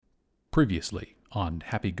Previously on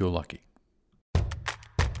Happy Go Lucky.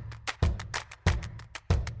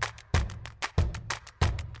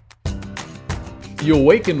 You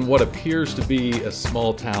awaken what appears to be a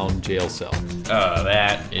small-town jail cell.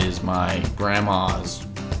 That is my grandma's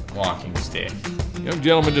walking stick. Young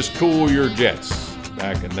gentlemen, just cool your jets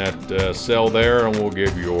back in that cell there, and we'll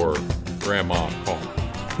give your grandma a call.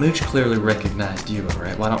 Mooch clearly recognized you,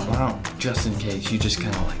 alright? Why don't, just in case, you just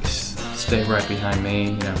kind of like stay right behind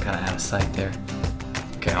me, kind of out of sight there.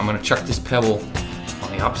 Okay, I'm gonna chuck this pebble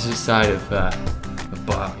on the opposite side of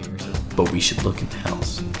Bob here. But we should look in the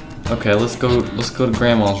house. Okay, let's go to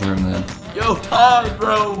Grandma's room then. Yo, Todd,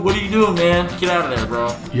 bro, what are you doing, man? Get out of there,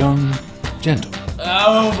 bro. Young gentleman.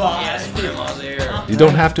 Oh my! Yes, Grandma's here. You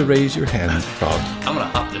don't have to raise your hand, Todd. I'm gonna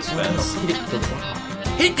hop this fence.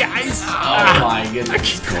 Hey guys! Oh my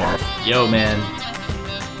goodness. Yo, man.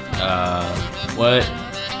 What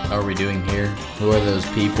are we doing here? Who are those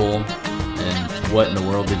people? And what in the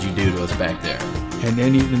world did you do to us back there? And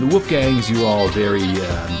then in the Wolfgangs, you're all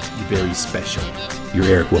very special. You're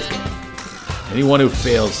Eric Wolfgang. Anyone who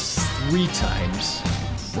fails 3 times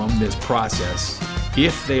from this process,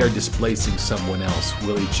 if they are displacing someone else,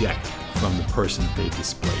 will eject from the person they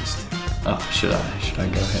displaced. Oh, should I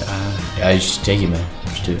go ahead? Yeah, you should take it, man.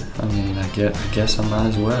 Just do it. I mean, I guess I might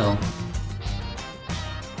as well.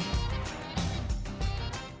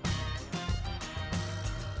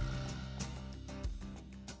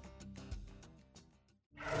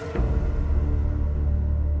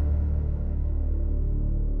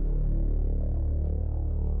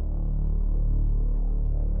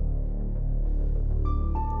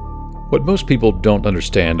 What most people don't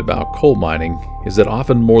understand about coal mining is that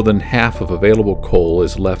often more than half of available coal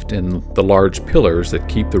is left in the large pillars that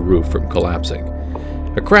keep the roof from collapsing.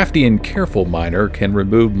 A crafty and careful miner can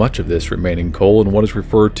remove much of this remaining coal in what is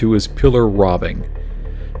referred to as pillar robbing.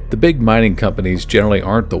 The big mining companies generally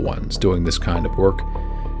aren't the ones doing this kind of work,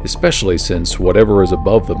 especially since whatever is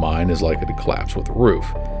above the mine is likely to collapse with the roof.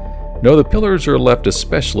 No, the pillars are left to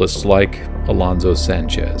specialists like Alonzo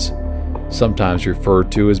Sanchez, sometimes referred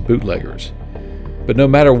to as bootleggers. But no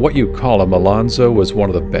matter what you call him, Alonzo was one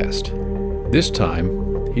of the best. This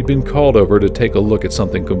time, he'd been called over to take a look at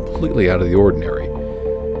something completely out of the ordinary.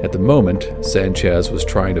 At the moment, Sanchez was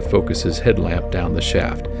trying to focus his headlamp down the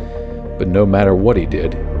shaft, but no matter what he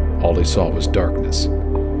did, all he saw was darkness.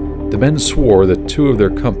 The men swore that 2 of their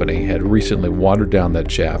company had recently wandered down that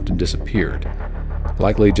shaft and disappeared,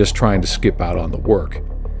 likely just trying to skip out on the work.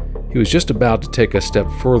 He was just about to take a step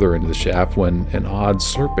further into the shaft when an odd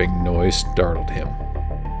slurping noise startled him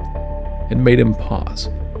and made him pause.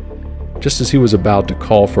 Just as he was about to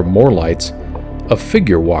call for more lights, a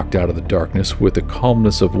figure walked out of the darkness with the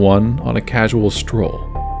calmness of one on a casual stroll.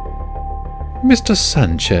 "Mr.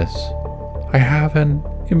 Sanchez, I have an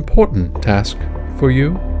important task for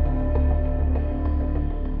you."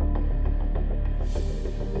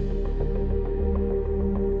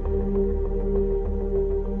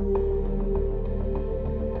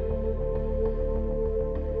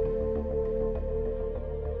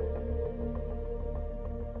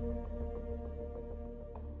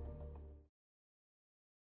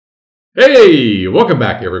 Hey, welcome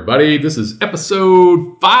back, everybody. This is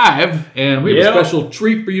episode 5, and we have a special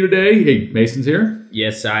treat for you today. Hey, Mason's here.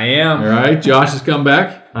 Yes, I am. All right, Josh has come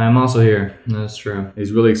back. I am also here. That's true.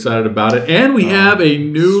 He's really excited about it. And we have a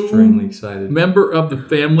new extremely excited member of the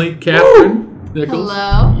family, Catherine Nichols.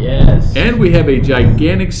 Hello. Yes. And we have a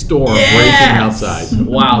gigantic storm raging outside.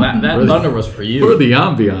 Wow, that thunder was for you. For the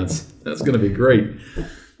ambiance. That's going to be great.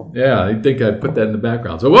 Yeah, I think I'd put that in the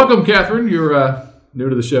background. So welcome, Catherine. You're new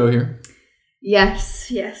to the show here.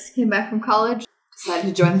 Yes. Came back from college.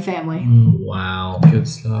 Decided to join the family. Wow. Good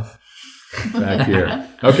stuff. Back here.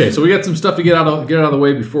 Okay, so we got some stuff to get out of the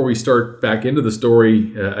way before we start back into the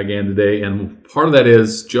story again today. And part of that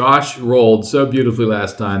is Josh rolled so beautifully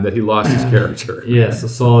last time that he lost his character. Yes, a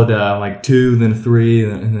solid like 2, then a 3,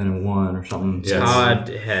 and then a 1 or something. Yes. Todd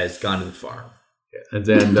has gone to the farm. And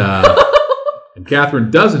then and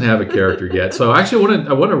Catherine doesn't have a character yet. So actually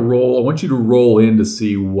I want you to roll in to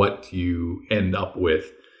see what you end up with.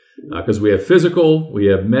 Because we have physical, we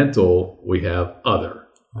have mental, we have other.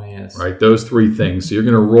 Oh, yes. Right? Those 3 things. So you're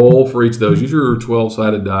going to roll for each of those. Use your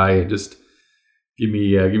 12-sided die and just give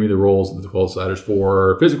me the rolls of the 12-siders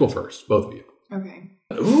for physical first, both of you. Okay.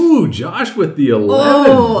 Ooh, Josh with the 11.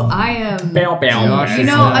 Oh, I am. Bow.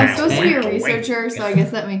 I'm supposed to be a researcher, so I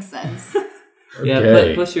guess that makes sense. Okay.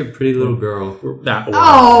 Yeah, plus you're a pretty little girl. That one.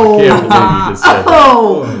 Oh. I can't believe you just said that.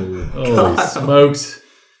 Oh. Holy smokes.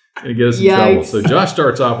 Gonna get us in trouble. So Josh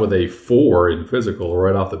starts off with a 4 in physical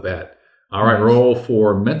right off the bat. All right, roll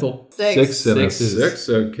for mental. 6. 6 and a Sixes. 6.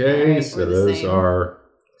 Okay, All right, so we're the those same. are...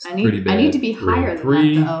 pretty bad. I need to be higher than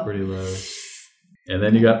 3, that, though. Pretty low. And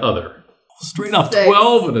then you got other. Straight off 6.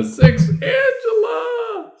 12 and a 6.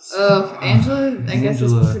 Angela! Oh, Angela, I guess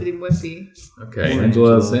is Angela. pretty whippy. Okay, Poor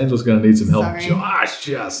Angela's Angela. going to need some help. Sorry. Josh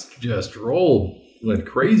just went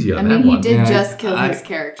crazy on I that mean, he one. did Yeah, just kill I- his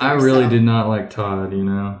character. I really so. did not like Todd, you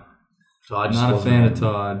know. Todd just Not a wasn't- fan of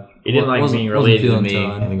Todd. He didn't like Wasn't- being wasn't related to feeling me.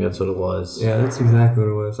 Todd. I think that's what it was. Yeah, that's exactly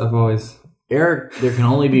what it was. I've always... Eric, there can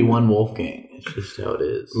only be one Wolfgang. It's just how it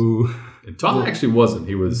is. Ooh. And Todd actually wasn't.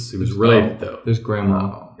 He was related, though. There's Grandma.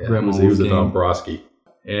 Oh, Yeah, Grandma he was a Wolfgang. Dombrowski.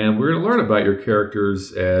 And we're going to learn about your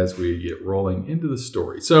characters as we get rolling into the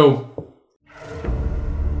story. So,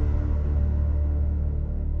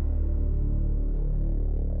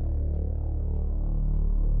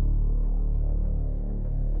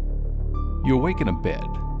 you awaken in a bed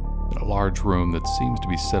in a large room that seems to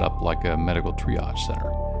be set up like a medical triage center.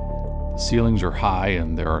 The ceilings are high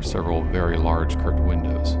and there are several very large curtained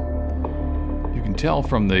windows. You can tell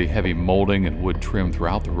from the heavy molding and wood trim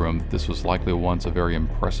throughout the room that this was likely once a very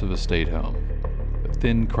impressive estate home. But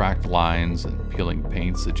thin, cracked lines and peeling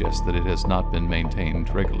paint suggest that it has not been maintained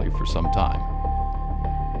regularly for some time.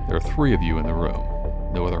 There are 3 of you in the room,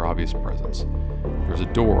 no other obvious presence. There's a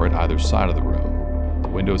door at either side of the room. The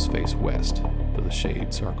windows face west, though the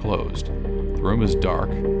shades are closed. The room is dark,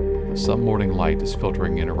 but some morning light is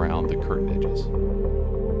filtering in around the curtain edges.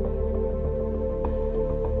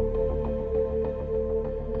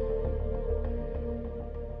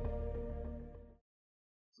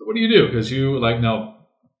 So what do you do? Because you, now,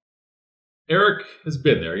 Eric has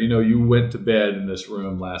been there. You know, you went to bed in this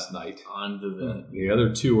room last night. On to the... The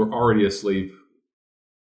other 2 were already asleep.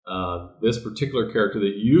 This particular character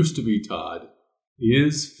that used to be Todd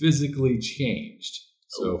is physically changed.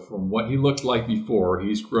 So from what he looked like before,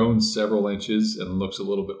 he's grown several inches and looks a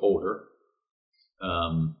little bit older.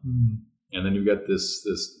 And then you've got this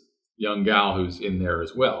young gal who's in there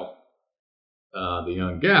as well. The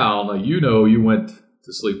young gal, now you know you went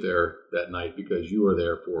to sleep there that night because you were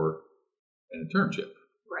there for an internship,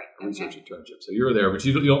 Right. a research internship. So you were there, but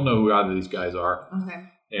you don't know who either of these guys are. Okay.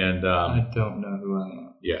 And I don't know who I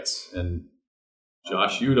am. yes, and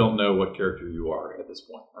Josh, you don't know what character you are at this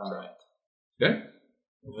point. All right. Okay?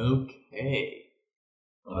 Okay.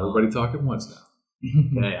 Well, everybody talk at once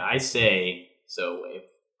now. Okay, I say, so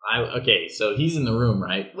he's in the room,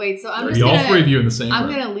 right? Wait, so I'm Are just you all gonna... 3 of you in the same I'm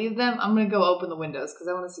room? going to leave them. I'm going to go open the windows because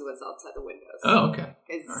I want to see what's outside the windows. Oh, okay.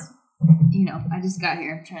 Because, I just got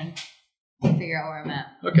here. I'm trying to figure out where I'm at.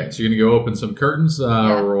 Okay, so you're going to go open some curtains.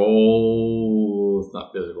 Yeah. Roll, it's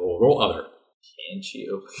not physical, roll other. Can't she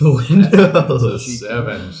open the window? So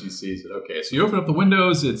 7, she sees it. Okay, so you open up the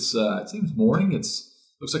windows. It seems morning.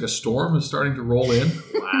 Looks like a storm is starting to roll in.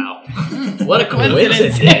 Wow. What a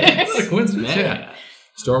coincidence. What a coincidence, yeah.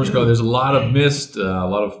 Storms go. There's a lot of mist, a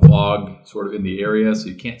lot of fog sort of in the area, so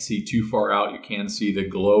you can't see too far out. You can see the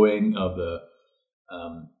glowing of the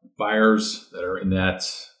fires that are in that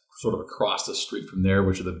sort of across the street from there,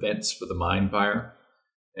 which are the vents for the mine fire.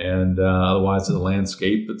 And otherwise, the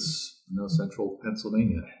landscape, it's central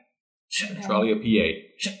Pennsylvania. Centralia,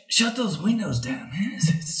 PA. Shut those windows down, man.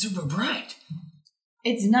 It's super bright.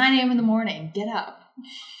 It's 9 a.m. in the morning. Get up.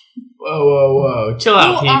 Whoa. Chill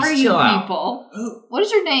out, Who peeps. are you Chill out. people? Who? What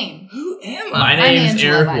is your name? Who am I? My name's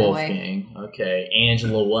Angela, Eric by the way. Wolfgang. Okay,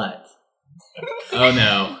 Angela what? Oh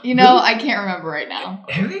no. I can't remember right now.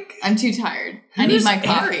 Eric? I'm too tired. I need Who's my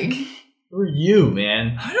coffee. Who are you,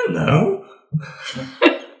 man? I don't know.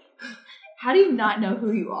 How do you not know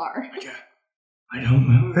who you are? I don't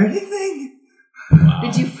remember anything. Wow.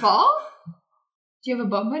 Did you fall? Do you have a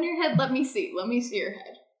bump on your head? Let me see. Let me see your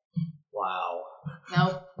head. Wow.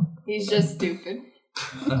 Nope. He's just stupid.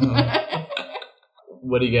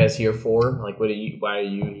 What are you guys here for? Like, why are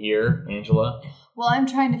you here, Angela? Well, I'm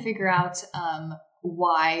trying to figure out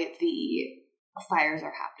why the fires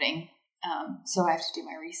are happening. So I have to do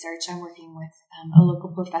my research. I'm working with a local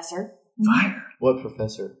professor. Fire. What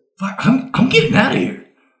professor? Fire. I'm getting out of here.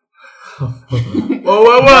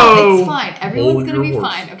 Whoa! No, it's fine. Everyone's Hold going to your be horse.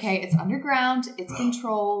 fine, okay? It's underground. It's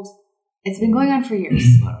controlled. It's been going on for years.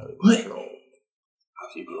 What?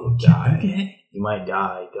 People die. Okay. You might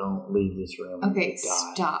die. Don't leave this room. Okay, You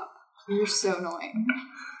die. stop. You're so annoying.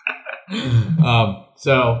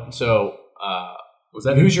 Was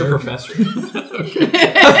that who's your professor? Okay.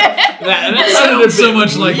 that sounded so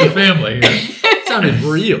much like the family. It sounded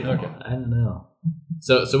real. Okay. I don't know.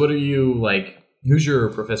 So what are you like? Who's your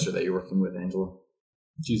professor that you're working with, Angela?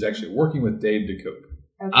 She's actually working with Dave DeCoop.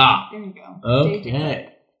 Okay, Ah. there you go. Dave DeCoop. Okay.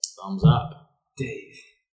 Thumbs up. Dave.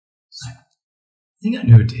 I think I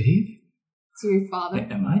know Dave. So your father.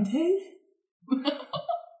 Am I Dave?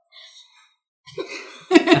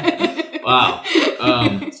 Wow.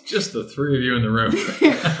 It's just the three of you in the room.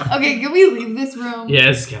 Okay, can we leave this room? Yeah,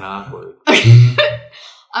 it's kind of awkward.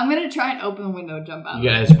 I'm gonna try and open the window and jump out. You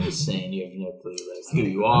guys are insane. You have no clue who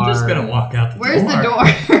you are. I'm just gonna walk out the Where's door. the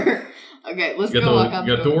door? Okay, let's go walk out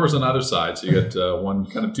You the got door. doors on either side, so you got one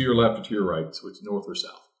kind of to your left or to your right, so it's north or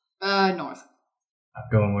south. North. I'm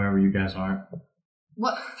going wherever you guys are.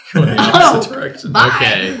 What? Go in the opposite direction.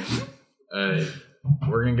 Bye. Okay.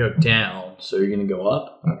 We're gonna go down, so you're gonna go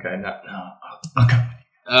up. Okay, no, I'll come.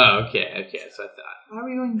 Oh, okay. So I thought Why are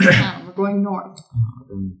we going down? We're going north.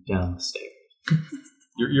 I'm down the stairs.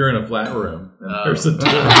 You're in a flat room. And Oh. there's a door.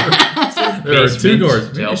 There are two Basement.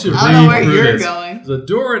 doors. Maybe you should I don't know read where through you're this. going. There's a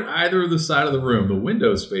door at either of the side of the room. The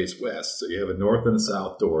windows face west, so you have a north and a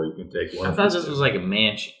south door. You can take one. I of thought these this two. was like a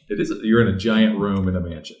mansion. It is. You're in a giant room in a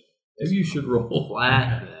mansion. Maybe you should roll.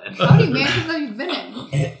 Flat. How many mansions have you been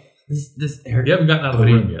in? This Eric You haven't gotten out of the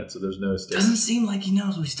room yet, so there's no doesn't stakes. seem like he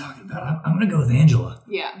knows what he's talking about. I'm gonna go with Angela.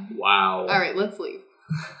 Yeah. Wow. All right, let's leave.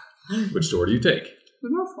 Which door do you take? The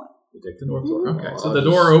north one. You take the north door. Okay, so the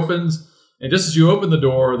door opens, and just as you open the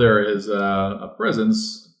door, there is a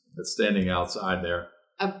presence that's standing outside there.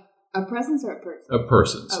 A presence or a person? A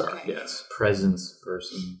person, sorry. Okay. Yes. Presence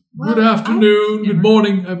person. Good afternoon, good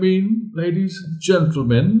morning, ladies and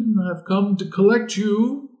gentlemen. I've come to collect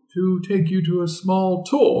you to take you to a small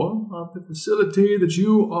tour of the facility that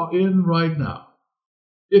you are in right now.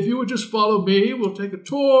 If you would just follow me, we'll take a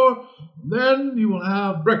tour, then you will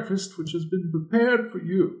have breakfast which has been prepared for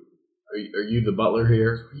you. Are you the butler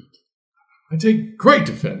here? I take great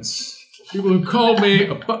offense to people who call me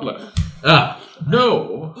a butler. Ah.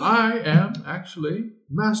 No, I am actually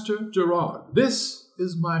Master Gerard. This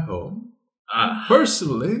is my home.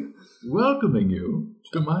 Personally welcoming you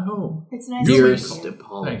to my home. It's nice Dearest to meet you.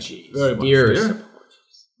 apologies. Thank you very much, Dearest dear.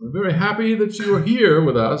 We're very happy that you are here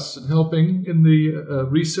with us and helping in the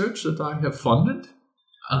research that I have funded.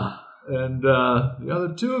 And the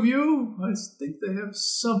other two of you, I think they have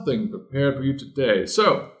something prepared for you today.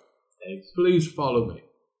 So, please follow me.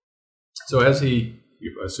 So as I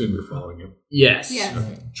assume you're following him. Yes. Yes.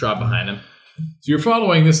 Okay. Trot behind him. So you're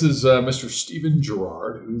following, this is Mr. Stephen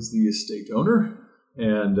Gerard, who's the estate owner.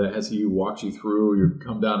 And as he walks you through, you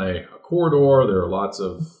come down a corridor. There are lots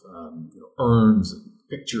of urns and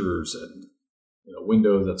pictures and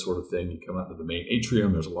windows, that sort of thing. You come out to the main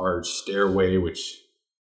atrium. There's a large stairway, which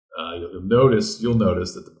you'll notice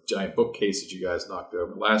that the giant bookcase that you guys knocked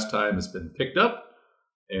over last time has been picked up,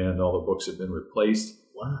 and all the books have been replaced.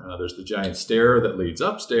 Wow. There's the giant stair that leads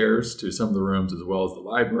upstairs to some of the rooms, as well as the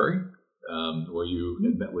library, where you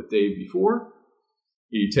had met with Dave before.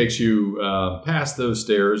 He takes you past those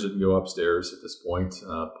stairs and go upstairs at this point.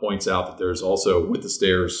 Points out that there's also, with the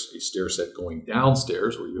stairs, a stair set going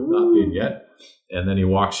downstairs where you have not been yet. And then he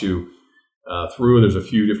walks you through. There's a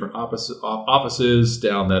few different offices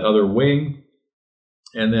down that other wing.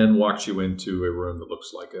 And then walks you into a room that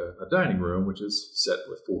looks like a dining room, which is set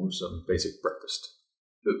for some basic breakfast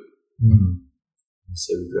food.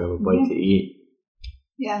 So we grab a bite to eat.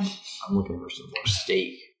 Yeah. I'm looking for some more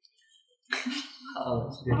steak. Oh,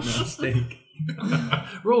 that's good. No steak.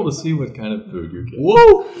 Roll to see what kind of food you get.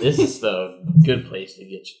 Whoa! This is the good place to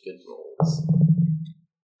get you good rolls.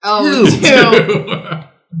 Oh,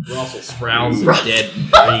 two. Brussels sprouts and dead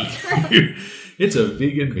meat. It's a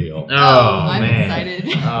vegan meal. Oh, I'm man. excited.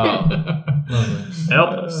 Oh, help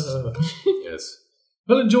us. Yes.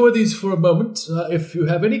 Well, enjoy these for a moment. If you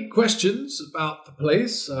have any questions about the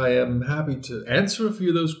place, I am happy to answer a few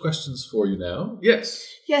of those questions for you now. Yes.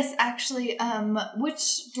 Yes, actually,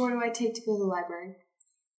 which door do I take to go to the library?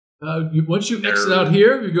 Once you exit out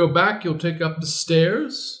here, you go back, you'll take up the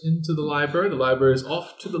stairs into the library. The library is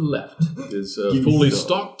off to the left. It is fully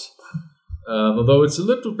stocked, although it's a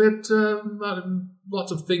little bit,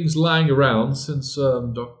 lots of things lying around since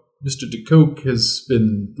Mr. DeCoke has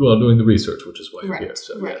been doing the research, which is why you're here.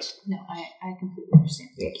 So, right. yes. No, I completely understand.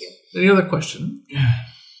 Thank you. Any other question?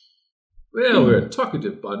 Well, we're a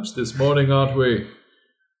talkative bunch this morning, aren't we?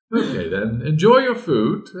 Okay, then. Enjoy your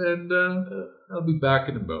food, and I'll be back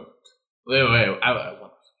in a moment. Wait. I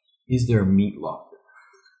want. Is there a meat locker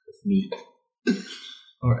with meat?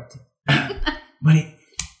 All right. Buddy,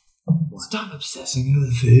 stop obsessing over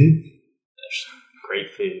the food.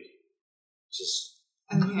 Great food. Just.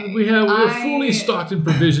 Okay. We're fully stocked in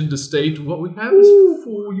provision to state what we have is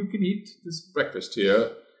for you can eat this breakfast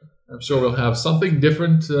here. I'm sure we'll have something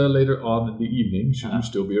different later on in the evening, should you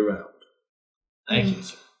still be around. Thank you,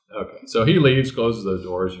 sir. Okay, so he leaves, closes those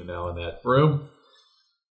doors. You're now in that room.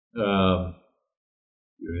 Do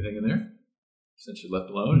anything in there? Since you're left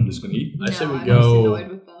alone, you're just going to eat? I say we I'm go- just annoyed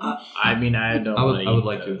with them. I mean, I don't. I wanna would eat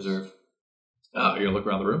like to those. observe. Oh, you're going to look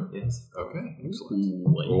around the room? Yes. Okay, excellent. Ooh,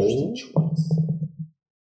 Roll. interesting choice.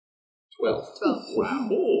 12. 12. Wow.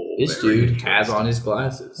 This Very dude has interesting. on his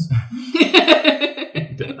glasses.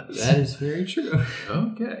 That is very true.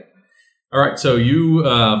 Okay. All right. So you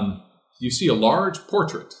see a large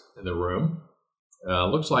portrait in the room.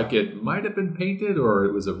 Looks like it might have been painted, or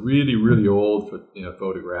it was a really, really old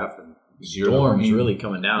photograph. And Storm's really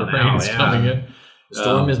coming down the now. rain is Yeah. coming in. The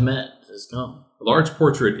storm is meant. It's come. A large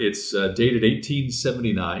portrait. It's dated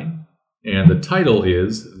 1879, and the title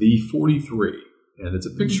is The 43. And it's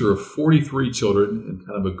a picture of 43 children in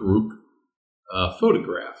kind of a group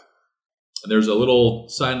photograph. And there's a little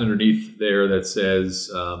sign underneath there that says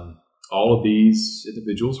all of these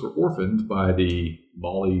individuals were orphaned by the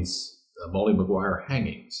Molly Maguire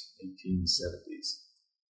hangings, 1870s.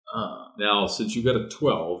 Now, since you got a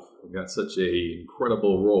 12 and got such a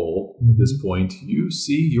incredible roll at this point, you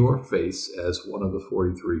see your face as one of the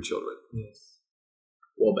 43 children. Yes.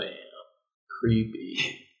 Well, bam. Creepy.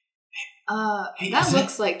 Hey, that is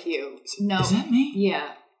looks like you. No. Is that me?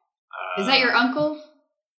 Yeah. Is that your uncle?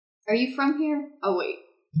 Are you from here? Oh, wait.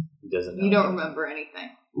 He doesn't know. You don't remember anything.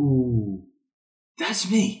 Ooh. That's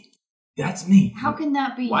me. That's me. How can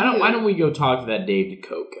that be Why you? don't we go talk to that Dave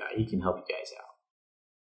DeCote guy? He can help you guys out.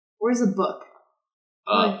 Where's a book?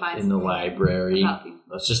 Really find In the something library. about you.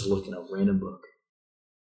 Let's just look in a random book.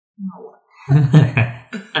 No.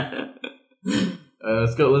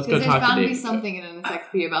 Let's go Because there's talk to bound to Dave. be something in an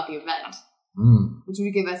encyclopedia about the event, Mm. which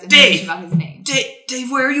would give us information about his name.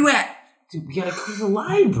 Dave, where are you at? Dude, we gotta go to the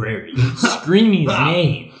library. Screaming his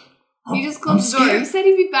name. He just closed the door. He said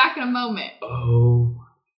he'd be back in a moment. Oh.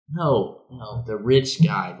 No. The rich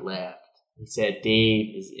guy left. He said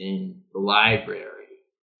Dave is in the library.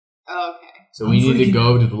 Oh, okay. So we need to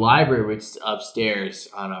go to the library, which is upstairs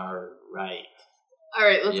on our right. All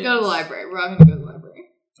right, let's go to the Yes. library. We're all going to go to the library.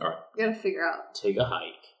 All right. We got to figure out. Take a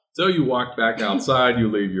hike. So you walk back outside. You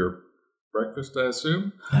leave your breakfast, I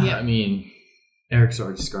assume. Yeah. I mean, Eric's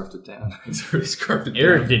already scarfed it down. He's already scarfed it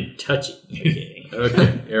Eric down. didn't touch it. Okay.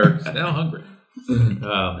 Okay, Eric's now hungry.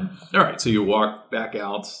 All right, so you walk back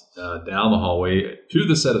out down the hallway to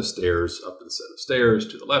the set of stairs, up to the set of stairs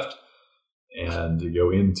to the left, and you go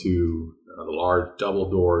into the large double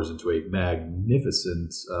doors into a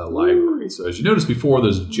magnificent library. So as you noticed before,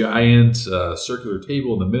 there's a giant circular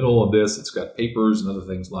table in the middle of this. It's got papers and other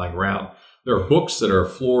things lying around. There are books that are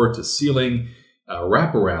floor to ceiling,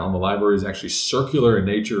 wrap around. The library is actually circular in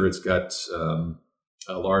nature. It's got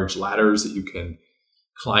large ladders that you can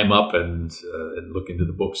climb up and look into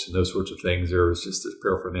the books and those sorts of things. There's just this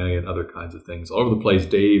paraphernalia and other kinds of things all over the place.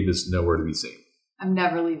 Dave is nowhere to be seen. I'm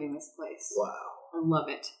never leaving this place. Wow. I love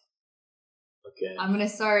it. Okay. I'm going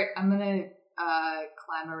to climb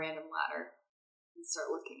a random ladder and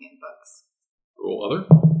start looking in books. Roll other.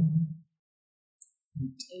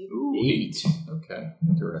 Ooh, 8. Okay,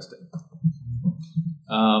 interesting.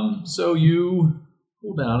 So you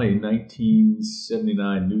pull down a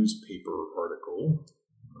 1979 newspaper article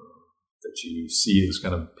that you see is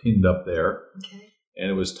kind of pinned up there. Okay. And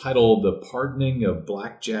it was titled The Pardoning of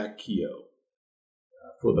Blackjack Keogh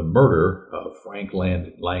for the murder of Frank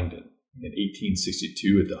Langdon in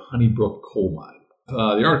 1862 at the Honeybrook coal mine.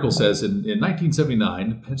 The article says, in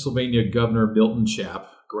 1979, Pennsylvania Governor Milton Chapp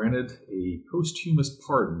granted a posthumous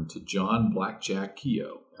pardon to John Blackjack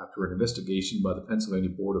Keogh after an investigation by the Pennsylvania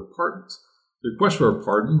Board of Pardons. The request for a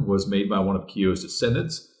pardon was made by one of Keogh's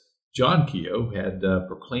descendants. John Keogh had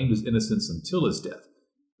proclaimed his innocence until his death.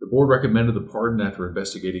 The board recommended the pardon after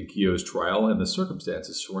investigating Keogh's trial and the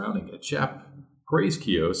circumstances surrounding it. Chapp praised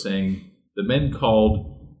Keogh, saying the men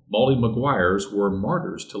called Molly Maguires were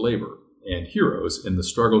martyrs to labor and heroes in the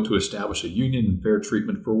struggle to establish a union and fair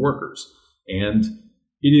treatment for workers. And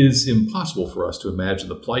it is impossible for us to imagine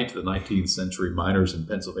the plight of the 19th century miners in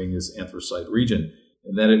Pennsylvania's anthracite region,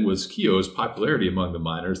 and that it was Keogh's popularity among the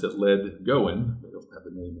miners that led Gowen, they don't have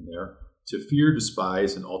the name in there, to fear,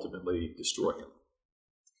 despise, and ultimately destroy him.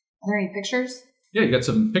 Are there any pictures? Yeah, you got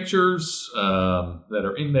some pictures that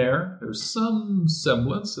are in there. There's some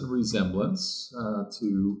semblance and resemblance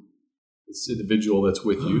to this individual that's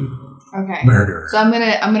with you. Okay. Murder. So I'm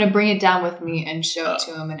gonna bring it down with me and show it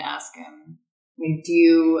to him and ask him, I mean, do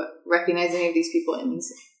you recognize any of these people in these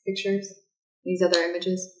pictures? These other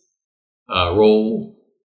images? Roll.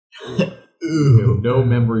 You have no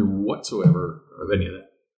memory whatsoever of any of that.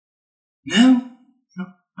 No.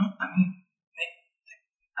 I mean,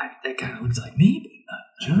 that kind of looks like me.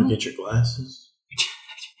 Did you forget your glasses?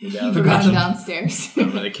 You're down You the forgot them kitchen. downstairs.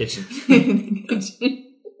 Down in the kitchen. In the kitchen.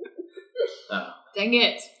 Oh. Dang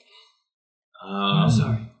it. I'm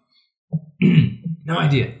sorry. No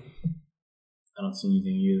idea. I don't see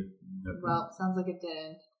anything either. Well, sounds like it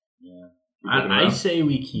didn't. Yeah. looking I around? say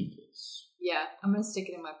we keep this. Yeah, I'm gonna stick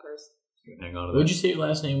it in my purse. Hang on to What that. did you say your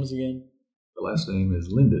last name was again? The last name is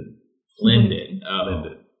Linden. Linden. Oh,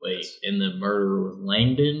 Linden. Wait, and the murderer was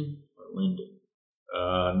Langdon or Linden?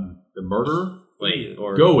 The murderer? Wait,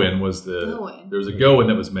 or Goin was the. Goin. There was a Goin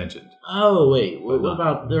that was mentioned. Oh, wait. What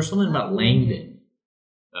about? There's something about Langdon.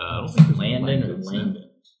 I don't think there's Landon or Langdons, no. Langdon.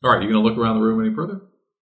 All right, you going to look around the room any further?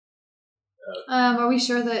 Are we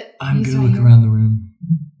sure that I'm he's gonna not look here? around the room.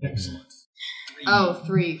 Excellent. Oh,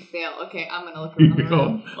 3 fail. Okay, I'm gonna look around the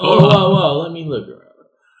room. Oh, whoa. Let me look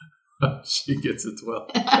around. She gets a 12.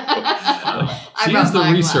 I She brought is the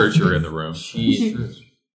my researcher glasses. in the room. Jeez.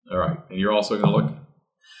 All right, and you're also going to look?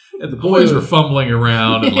 And the boys are fumbling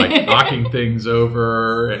around and like knocking things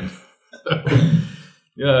over. And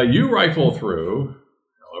you rifle through,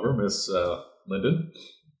 however, Miss Linden,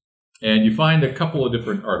 and you find a couple of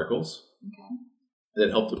different articles Okay. that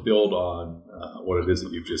help to build on what it is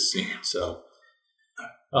that you've just seen. So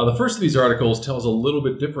the first of these articles tells a little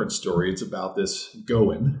bit different story. It's about this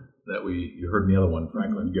Goin that you heard in the other one,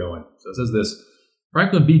 Franklin Goin. So it says this: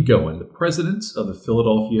 Franklin B. Goin, the president of the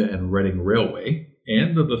Philadelphia and Reading Railway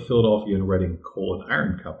and of the Philadelphia and Reading Coal and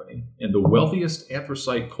Iron Company, and the wealthiest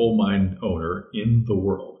anthracite coal mine owner in the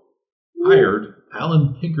world, hired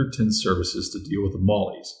Alan Pinkerton's services to deal with the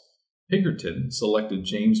Mollies. Pinkerton selected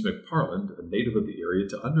James McParland, a native of the area,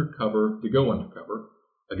 to go undercover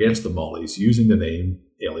against the Mollies using the name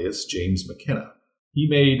alias James McKenna. He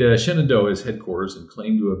made Shenandoah his headquarters and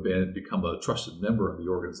claimed to have become a trusted member of the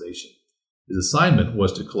organization. His assignment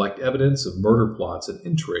was to collect evidence of murder plots and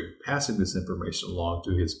intrigue, passing this information along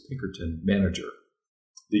to his Pinkerton manager.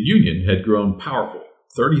 The Union had grown powerful,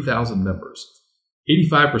 30,000 members.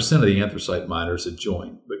 85% of the anthracite miners had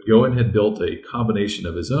joined, but Goin had built a combination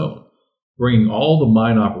of his own, bringing all the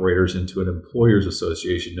mine operators into an employers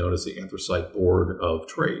association known as the Anthracite Board of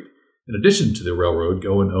Trade. In addition to the railroad,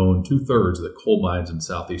 Goin owned 2/3 of the coal mines in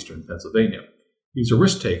southeastern Pennsylvania. He was a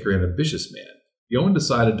risk-taker and ambitious man. Goin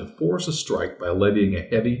decided to force a strike by levying a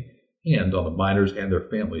heavy hand on the miners and their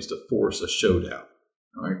families to force a showdown.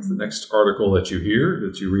 All right, the next article that you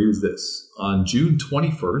read is this. On June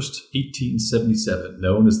 21st, 1877,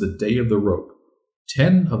 known as the Day of the Rope,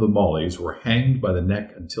 10 of the Mollies were hanged by the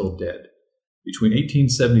neck until dead. Between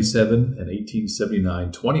 1877 and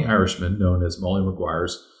 1879, 20 Irishmen, known as Molly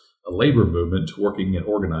Maguires, a labor movement working and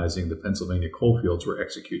organizing the Pennsylvania coalfields, were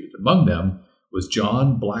executed. Among them was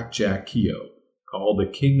John Blackjack Keogh, called the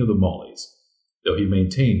King of the Mollies, though he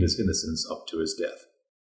maintained his innocence up to his death.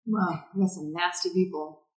 Wow, we got some nasty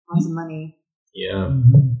people. Lots of money. Yeah.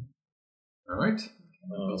 All right.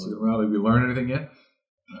 So, Ronald, have you learned anything yet?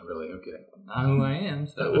 Not really. Okay. Not who I am.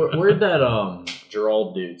 So where'd that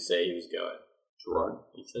Gerald dude say he was going? Gerard.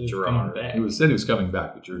 He said Gerard. He said he was coming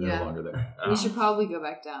back, but you're Yeah. no longer there. We should probably go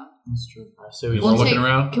back down. That's true. So he's We'll looking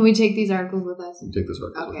around? Can we take these articles with us? You take this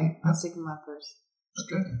article. Okay, I'll stick them in my purse.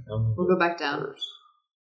 Okay. We'll go back down.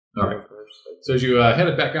 All right. So as you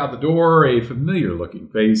headed back out the door, a familiar-looking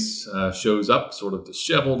face shows up, sort of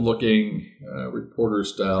disheveled-looking,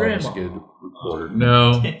 reporter-style. Grandma. Good reporter.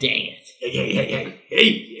 No. Dang it.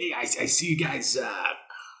 Hey, I see you guys,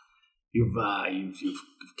 you've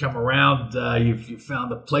come around, you've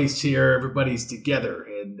found a place here, everybody's together,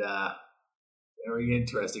 and, very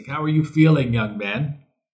interesting. How are you feeling, young man?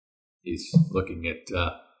 He's looking at...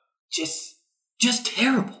 Just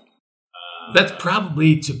terrible. That's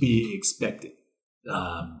probably to be expected.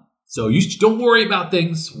 So you don't worry about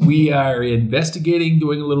things. We are investigating,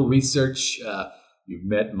 doing a little research. You've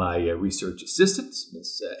met my research assistant,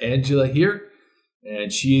 Miss Angela here,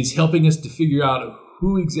 and she is helping us to figure out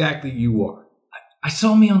who exactly you are. I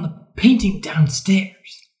saw me on the painting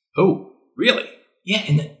downstairs. Oh, really? Yeah,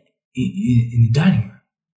 in the dining room.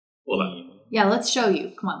 Well, Yeah, let's show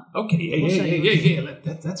you. Come on. okay. Yeah.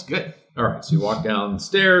 That's good. All right, so you walk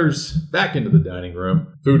downstairs, back into the dining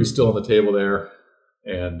room. Food is still on the table there,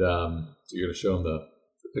 and so you're going to show him the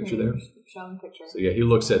picture there? Show him the picture. So yeah, he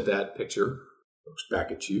looks at that picture, looks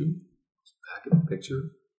back at you, looks back at the picture,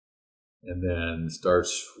 and then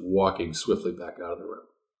starts walking swiftly back out of the room.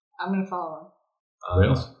 I'm going to follow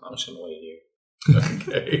Reynolds? I'm just going to wait here.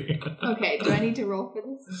 Okay. him. Okay, do I need to roll for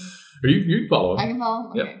this? Or you follow I him. can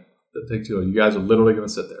follow him? Yep. Okay. That takes you. You guys are literally going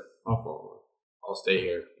to sit there. I'll follow. I'll stay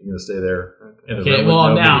here. You're going to stay there. in a Okay, room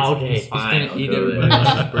well, with now, nobody. okay, He's fine. gonna eat I'll go everybody there.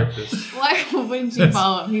 else's breakfast. Why wouldn't you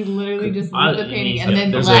follow him? He literally just I- lit the painting and yeah,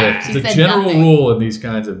 then There's left. He the said general nothing. rule in these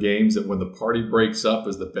kinds of games that when the party breaks up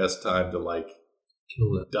is the best time to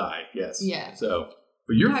Kill it. die. Yes. Yeah. So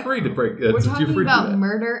But you're free to break. We're you're talking free to do about that.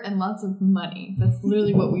 murder and lots of money. That's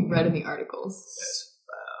literally what we've read in the articles.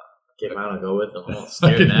 Okay, I don't go with them. I'm all I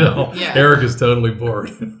scared now. know. Yeah. Eric is totally bored.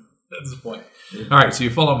 That's the point. All right, so you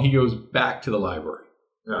follow him. He goes back to the library.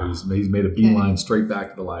 He's made a beeline straight back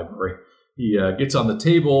to the library. He gets on the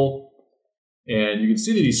table, and you can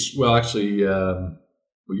see that he's, well, actually,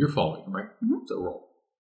 you're following him, right? Mm-hmm. So roll.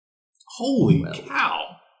 Holy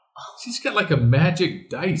cow. She's got like a magic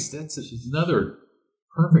dice. That's another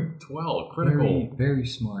perfect 12. Critical. Very, very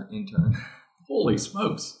smart intern. Holy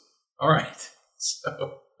smokes. All right.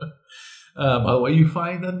 So, by the way, you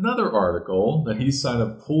find another article that he's kind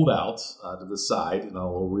of pulled out to the side, and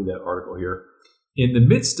I'll read that article here. In the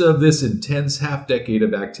midst of this intense half-decade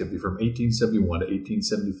of activity from 1871 to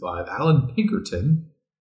 1875, Alan Pinkerton,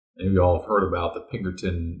 maybe you all have heard about the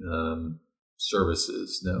Pinkerton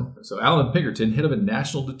services, no? So Alan Pinkerton, head of a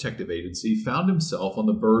national detective agency, found himself on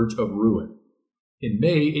the verge of ruin. In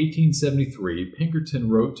May 1873, Pinkerton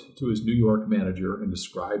wrote to his New York manager and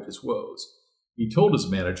described his woes. He told his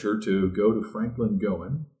manager to go to Franklin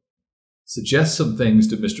Gowen, suggest some things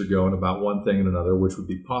to Mr. Gowen about one thing and another, which would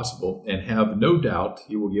be possible, and have no doubt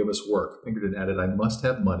he will give us work. Pinkerton added, I must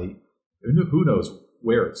have money. Who knows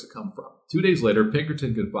where it's to come from? 2 days later,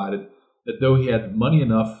 Pinkerton confided that though he had money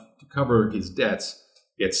enough to cover his debts,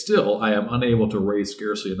 yet still I am unable to raise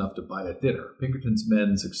scarcely enough to buy a dinner. Pinkerton's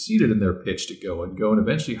men succeeded in their pitch to Gowen. Gowen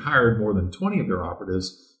eventually hired more than 20 of their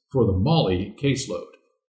operatives for the Molly caseload.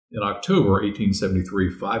 In October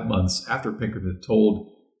 1873, 5 months after Pinkerton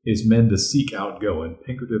told his men to seek out Gowen,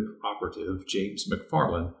 Pinkerton operative James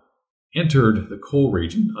McFarland entered the coal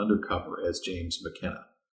region undercover as James McKenna.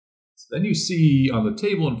 So then you see on the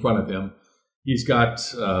table in front of him, he's got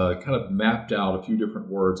kind of mapped out a few different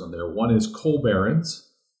words on there. One is coal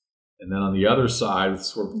barons, and then on the other side,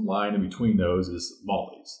 sort of the line in between those is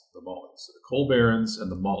Mollies, the Mollies. So the coal barons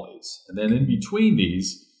and the Mollies. And then in between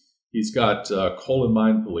these, he's got coal and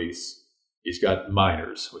mine police. He's got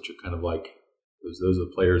miners, which are kind of like, those are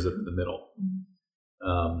the players that are in the middle.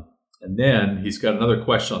 And then he's got another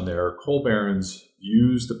question on there. Coal barons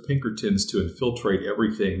use the Pinkertons to infiltrate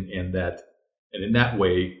everything and in that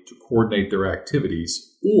way to coordinate their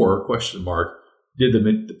activities, or, did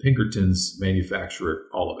the Pinkertons manufacture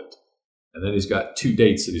all of it? And then he's got 2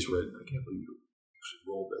 dates that he's written. I can't believe you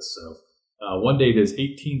actually rolled this. So one date is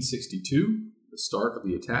 1862, the start of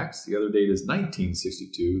the attacks. The other date is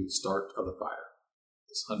 1962, the start of the fire.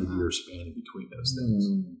 This 100-year span in between those things.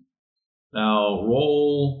 Now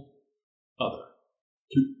roll other.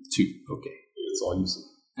 Two. Okay. That's all you see.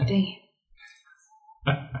 Dang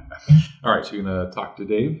it. All right, so you're going to talk to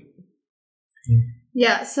Dave?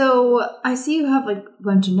 Yeah, so I see you have like a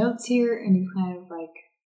bunch of notes here and you kind of like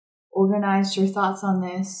organized your thoughts on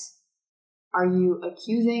this. Are you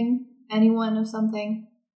accusing anyone of something?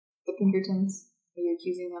 The Pinkertons? Are you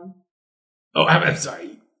accusing them? Oh, I'm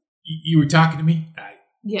sorry. You were talking to me?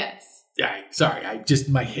 Yes. Sorry.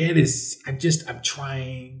 My head is, I'm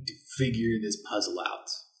trying to figure this puzzle out.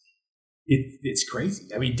 It's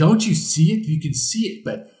crazy. I mean, don't you see it? You can see it,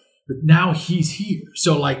 but now he's here.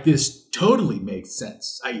 So like this totally makes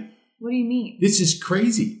sense. What do you mean? This is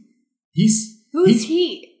crazy. Who's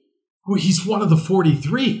he? Well, he's one of the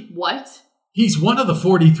 43. What? He's one of the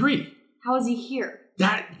 43. How is he here?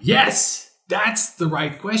 Yes, that's the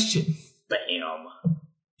right question. Bam.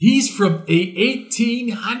 He's from the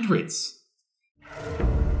 1800s.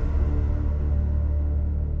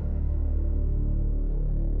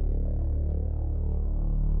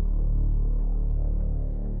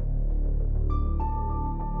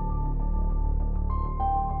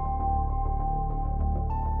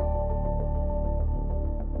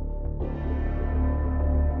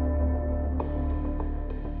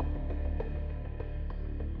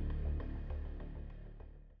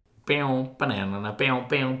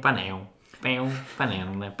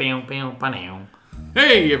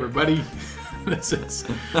 Hey, everybody. This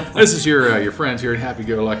is your friends here at Happy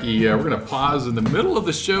Go Lucky. We're going to pause in the middle of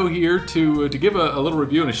the show here to give a little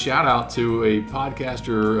review and a shout out to a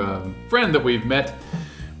podcaster friend that we've met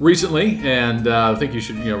recently, and I think you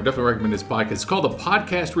should definitely recommend this podcast. It's called the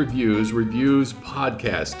Podcast Reviews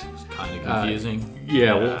Podcast. It's kind of confusing.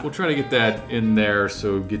 We'll try to get that in there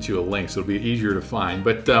so get you a link so it'll be easier to find.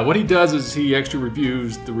 But what he does is he actually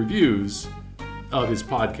reviews the reviews of his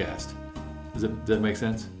podcast. Does that make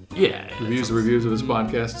sense? Yeah. Reviews the reviews of his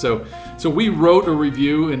podcast. So we wrote a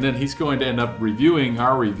review, and then he's going to end up reviewing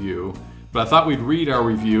our review. But I thought we'd read our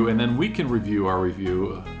review, and then we can review our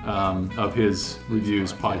review of his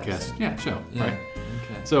reviews podcast. Yeah, show, right?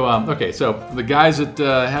 Okay. So, so the guys at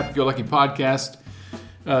Happy Go Lucky Podcast,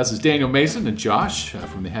 This is Daniel Mason and Josh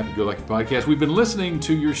from the Happy Go Lucky Podcast. We've been listening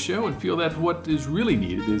to your show and feel that what is really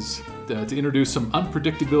needed is to introduce some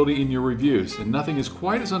unpredictability in your reviews. And nothing is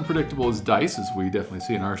quite as unpredictable as dice, as we definitely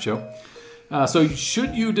see in our show. So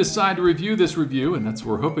should you decide to review this review, and that's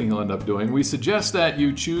what we're hoping you'll end up doing, we suggest that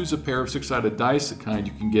you choose a pair of 6-sided dice, the kind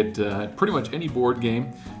you can get at pretty much any board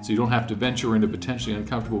game, so you don't have to venture into potentially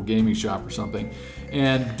uncomfortable gaming shop or something,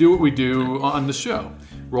 and do what we do on the show.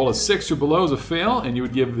 Roll a 6 or below is a fail, and you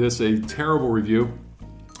would give this a terrible review.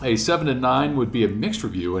 A 7 to 9 would be a mixed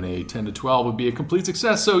review, and a 10 to 12 would be a complete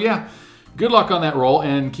success. So yeah, good luck on that roll,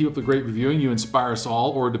 and keep up the great reviewing. You inspire us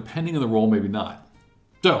all, or depending on the roll, maybe not.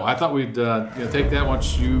 So I thought we'd take that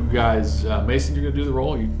once you guys, Mason, you're going to do the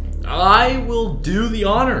roll? I will do the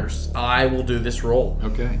honors. I will do this roll.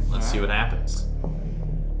 Okay. Let's see what happens.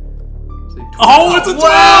 Oh, it's a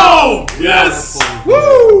 12! Yes!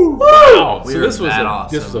 Woo! Wow. So We're this was that a,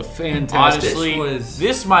 awesome. this was a fantastic. Honestly,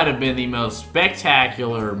 this might have been the most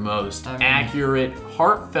spectacular, most accurate,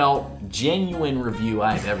 heartfelt, genuine review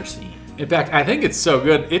I've ever seen. In fact, I think it's so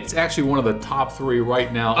good. It's actually one of the top 3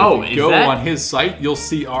 right now. Oh, if you is go that- on his site, you'll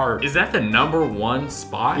see our. Is that the number 1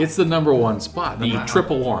 spot? It's the number 1 spot. The Wow.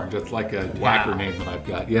 Triple Orange. That's like a hacker name that I've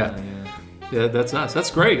got. Yeah, that's us.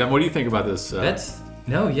 That's great. And what do you think about this? This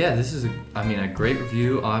is a great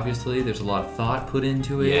review. Obviously, there's a lot of thought put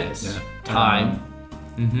into it. Yes. Time.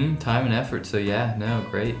 Time and effort. So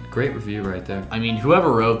great review right there. I mean,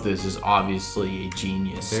 whoever wrote this is obviously a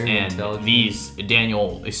genius. Very and intelligent. these,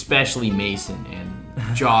 Daniel, especially Mason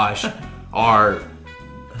and Josh, are,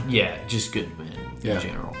 just good men in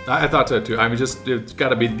general. I thought so too. I mean, it's got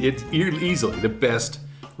to be. It's easily the best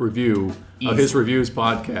review of his reviews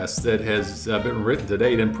podcast that has been written to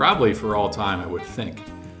date, and probably for all time, I would think.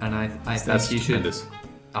 And I That's think you tremendous. should.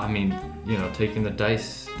 I mean, taking the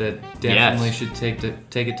dice, that definitely should take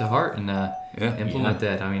it to heart and implement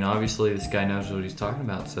that. I mean, obviously this guy knows what he's talking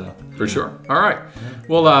about, so For sure. All right.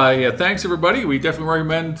 Well, thanks everybody. We definitely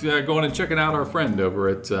recommend going and checking out our friend over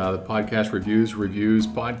at the Podcast Reviews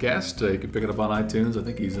Podcast. You can pick it up on iTunes. I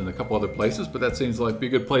think he's in a couple other places, but that seems like be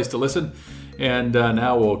a good place to listen. And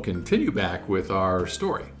now we'll continue back with our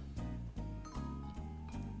story.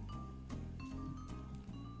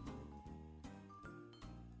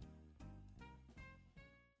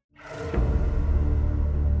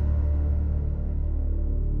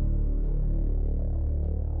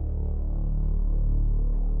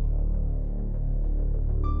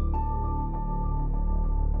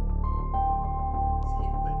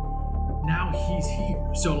 Now he's here.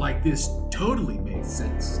 So, this totally makes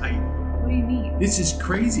sense. What do you mean? This is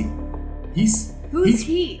crazy. Who's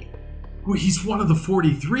he? Well, he's one of the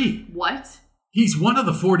 43. What? He's one of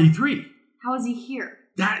the 43. How is he here?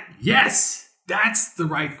 That's the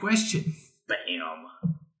right question. Bam.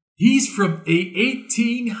 He's from the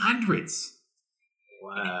 1800s.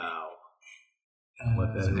 Wow.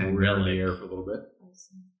 Let that hang there in the air for a little bit.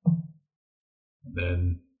 And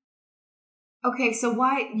then. Okay, so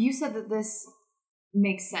why you said that this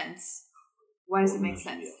makes sense? Why does it make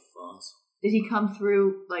sense? Did he come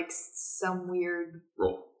through some weird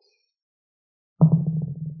Roll.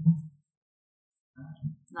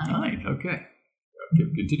 9. Okay.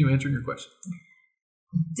 Continue answering your question.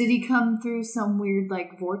 Did he come through some weird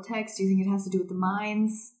vortex? Do you think it has to do with the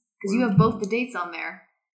mines? Because you have both the dates on there.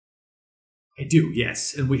 I do,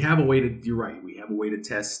 yes. And we have a way to, you're right, we have a way to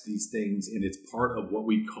test these things, and it's part of what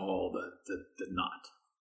we call the knot.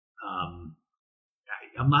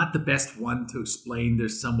 I'm not the best one to explain.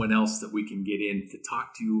 There's someone else that we can get in to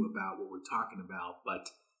talk to you about what we're talking about. But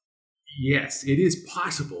yes, it is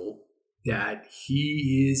possible that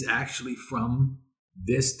he is actually from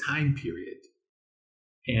this time period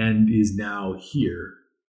and is now here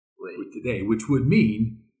with today, which would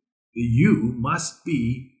mean that you must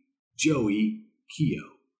be Joey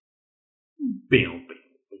Keogh. Bam, bam.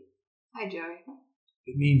 Hi, Joey.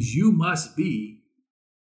 It means you must be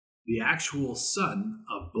the actual son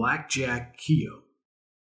of Blackjack Keogh,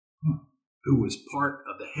 who was part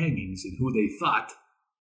of the hangings and who they thought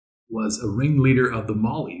was a ringleader of the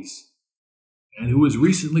Mollies, and who was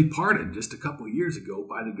recently pardoned just a couple of years ago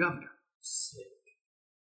by the governor. Sick.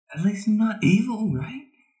 At least I'm not evil, right?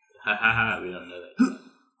 We don't know that. Of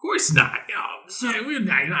course not. No, we're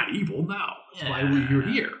not evil, no. That's why you're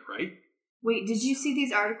here, right? Wait, did you see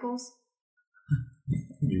these articles?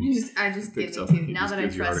 I just give Picks them up- to you. he Now just that I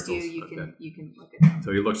gives you trust you, articles. you can look at them.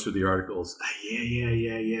 So he looks through the articles. Yeah.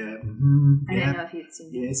 Mm-hmm. I didn't know if you'd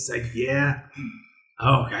seen them. Yes, yeah.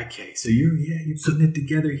 Oh, okay. So you're putting it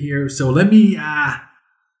together here. So let me,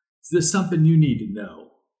 there's something you need to know.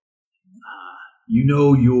 You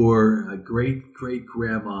know your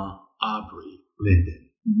great-great-grandma, Aubrey Linden.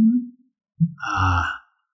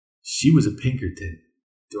 She was a Pinkerton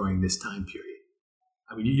during this time period.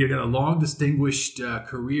 I mean, you got a long, distinguished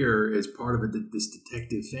career as part of this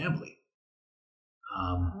detective family.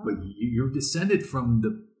 But you're descended from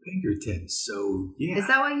the Pinkertons, so yeah. Is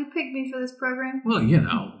that why you picked me for this program? Well, you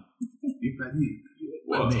know.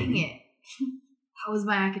 Dang it. How was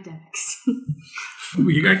my academics? Well,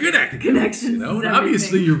 you got good academics, Connections you know. is And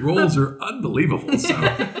obviously, everything. your roles are unbelievable. So,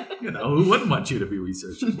 who wouldn't want you to be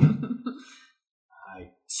researching?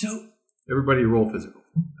 So, Everybody roll physical.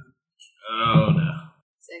 Oh no.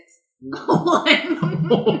 6.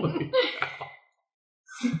 1.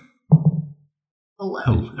 11.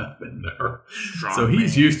 11. So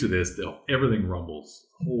he's used to this. Everything rumbles.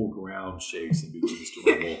 The whole ground shakes and begins to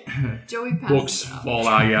rumble. Joey passes Books out. fall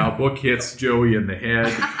out. Yeah, a book hits Joey in the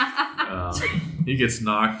head. He gets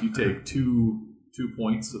knocked. You take two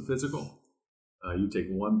points of physical. You take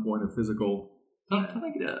 1 point of physical. Can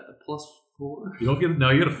I get a +4? You don't get no.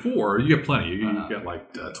 You get a 4. You get plenty. You get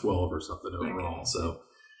like 12 or something overall. So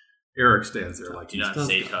Eric stands there like Do not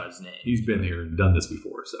say Todd's name. he's been here and done this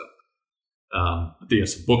before. So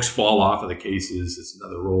yes, books fall off of the cases. It's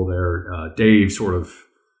another roll there. Dave sort of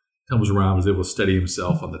comes around, is able to steady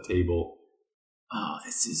himself on the table. Oh,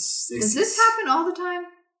 this Does is this happen all the time?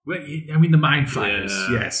 Well, I mean, the mind fires,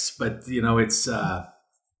 Yeah. yes, but it's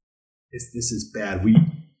this is bad.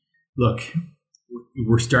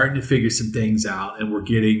 We're starting to figure some things out, and we're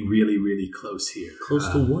getting really, really close here. close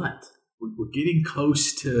to what? We're getting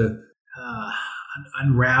close to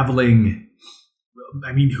unraveling.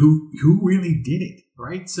 I mean, who really did it,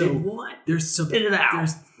 right? So Did what? there's some. Spit it out.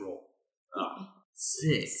 There's roll.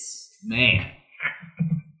 6. Man.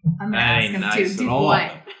 I'm going to That ask ain't him nice too. at Did all.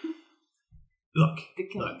 what? Look, The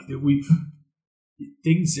killing. we've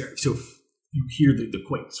things are so. You hear the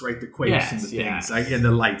quakes, right? The quakes Yes, and the yes. things, like, and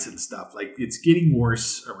the lights and stuff. Like, it's getting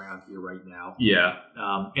worse around here right now. Yeah.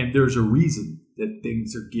 And there's a reason that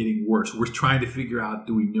things are getting worse. We're trying to figure out,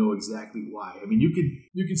 do we know exactly why? I mean, you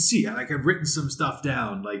can see, like, I've written some stuff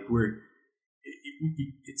down, like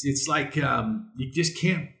it's like you just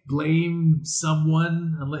can't blame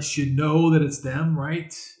someone unless you know that it's them,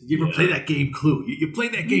 right? You ever play that game Clue? You play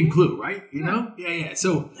that game Clue, right? You know? Yeah.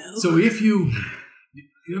 So if you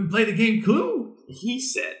didn't play the game Clue? He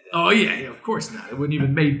said that. Oh, yeah, of course not. It wasn't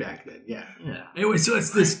even made back then, yeah. Yeah. Anyway, so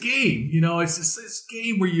it's this game, it's this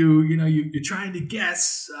game where you're trying to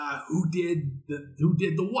guess who did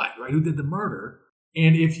the what, right? Who did the murder?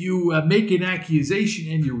 And if you make an accusation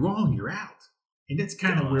and you're wrong, you're out. And that's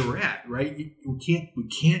kind of where we're at, right? We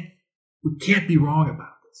can't be wrong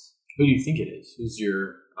about this. Who do you think it is? Who's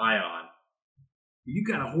your eye on? You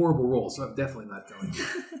got a horrible roll, so I'm definitely not telling you.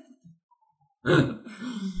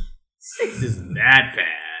 6 isn't that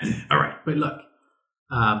bad. All right, but look,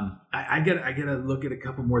 I gotta look at a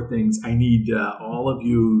couple more things. I need all of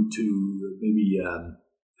you to maybe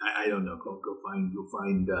I don't know, go find you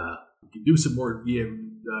can do some more. Yeah,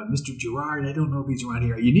 Mr. Gerard, I don't know if he's around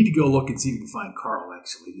here. You need to go look and see if you can find Carl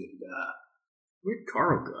actually. And Where'd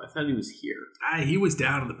Carl go? I thought he was here. he was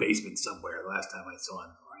down in the basement somewhere the last time I saw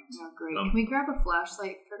him. Oh, great. Can we grab a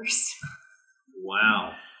flashlight first?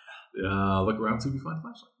 Wow. Look around, see if you find a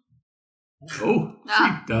flashlight. Oh,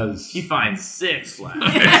 Ah. she does. He finds 6 flash.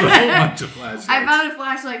 There's a whole bunch of flashlights. I found a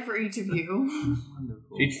flashlight for each of you.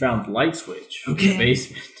 She found light switch in Okay. the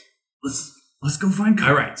basement. Let's go find All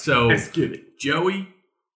Carl. right, so Let's get it. Joey,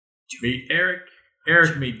 meet Eric.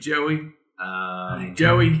 Eric, meet Joey.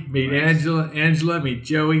 Joey. Meet Angela. Angela, meet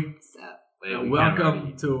Joey. So,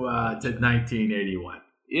 Welcome to 1981.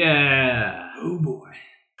 Yeah. Oh boy.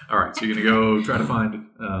 All right, so you're gonna go try to find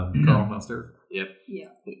Carl downstairs. Yep. yeah.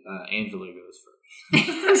 Angela goes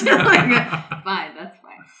first. Fine, that's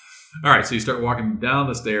fine. All right, so you start walking down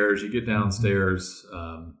the stairs. You get downstairs,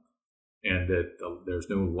 and there's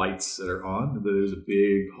no lights that are on. But there's a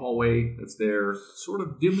big hallway that's there, sort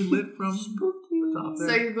of dimly lit from the top there.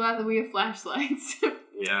 So you're glad that we have flashlights.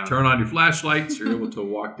 Yeah. Turn on your flashlights. You're able to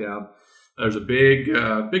walk down. There's a big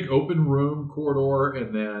open room corridor,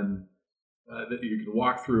 and then that you can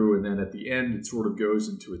walk through. And then at the end, it sort of goes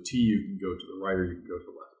into a T. You can go to the right, or you can go to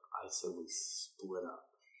the left. I said we split up.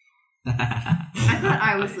 I thought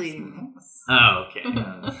I was leading this. Oh, okay.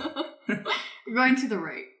 We're going to the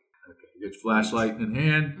right. Okay, you get your flashlight in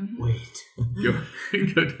hand. Wait.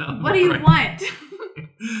 Go down. What the do you right. want?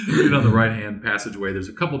 Get on the right hand passageway. There's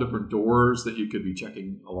a couple different doors that you could be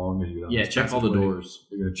checking along as you go down Yeah, this check all the passageway. doors.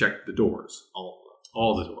 You're going to check the doors.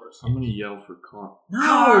 All the doors. I'm going to yell for Carl. No!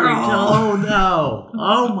 Oh no!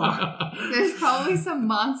 Oh my! There's probably some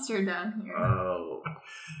monster down here. Oh.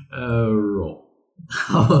 Roll.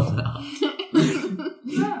 Oh no!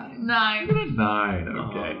 9. 9.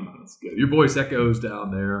 Okay. That's good. Your voice echoes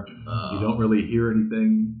down there. You don't really hear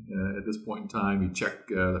anything at this point in time. You check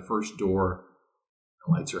the first door.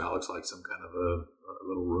 The lights are out. Looks like some kind of a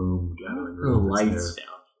little room, gathering room. Lights down.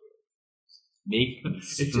 Make me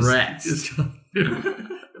stressed. Just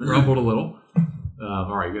rumbled a little.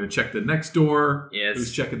 All right, you're going to check the next door. Yes.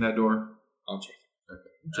 Who's checking that door? I'll check. Okay.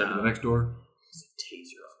 Checking the next door.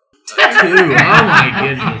 Taser on. 2. Oh my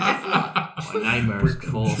goodness. My nightmares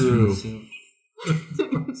come true.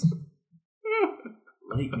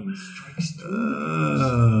 Lightning strikes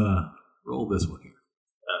through. Roll this one here.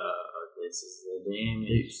 This is the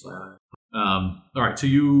damage. All right, so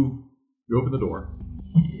you open the door.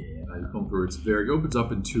 You come through. It opens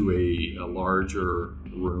up into a larger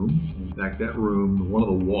room. In fact, that room, one of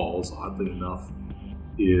the walls, oddly enough,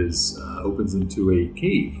 opens into a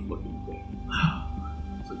cave-looking thing.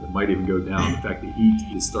 So it might even go down. In fact, the heat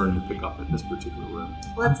is starting to pick up in this particular room.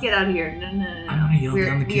 Let's get out of here. No. I want to yell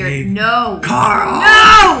down the cave. No. Carl!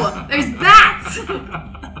 No! There's bats!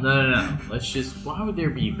 No. Let's just. Why would there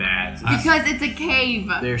be bats? Because it's a cave.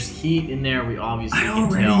 There's heat in there. We obviously I can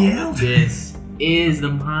already tell. yelled. This is the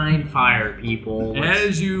Mind Fire, people.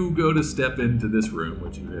 As you go to step into this room,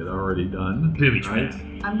 which you had already done, Booby right? trap.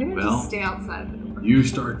 I'm going to Well, just stay outside of the door. You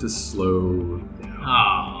start to slow down.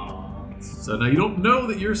 Oh, So now you don't know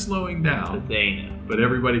that you're slowing but down, they know. but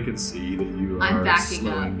everybody can see that you I'm are backing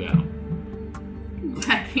slowing up. down.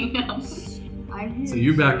 Backing up. I'm here. So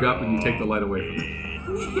you back up and you take the light away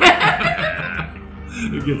from them.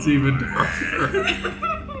 It gets even darker.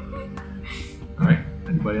 All right.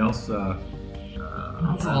 Anybody else?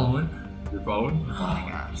 I'm following. You're following? Oh my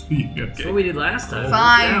gosh. That's Okay. what we did last time.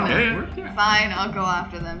 Fine. Yeah. Fine, I'll go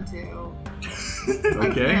after them too. I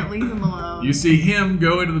Okay. can't leave them alone. You see him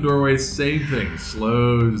go into the doorway. Same thing.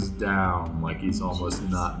 Slows down like he's almost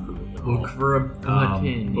not moving at all. Look for a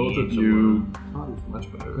button. Both of you. Probably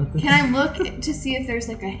much better. Can I look to see if there's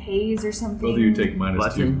like a haze or something? Both of you take -2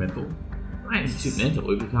 Button. mental. Mine's too mental.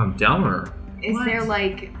 We become dumber. Is What? there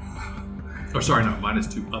like Oh, sorry, no.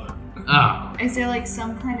 -2 other. Oh. is there like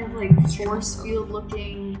some kind of like force field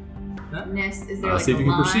looking ness? Is there like See if a you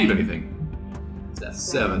can line? perceive anything.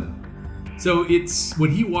 7. So it's when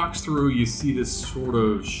he walks through, you see this sort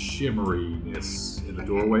of shimmeriness in the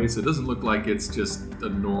doorway. So it doesn't look like it's just a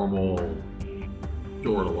normal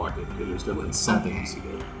door to walk into. There's definitely something you see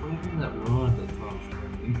there. What is that rod that talks?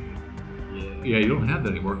 Yeah, you don't have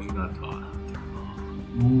that anymore because you're not taught.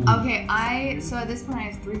 Okay, so at this point I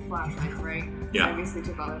have 3 flashlights, right? Yeah. So I basically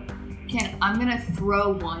took all of them. I'm gonna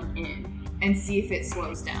throw one in and see if it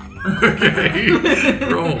slows down. Okay,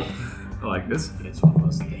 roll. I like this. It's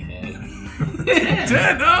almost the head.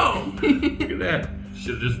 10, no! Look at that.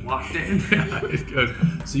 Should have just walked in. Yeah, it goes.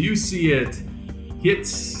 So you see it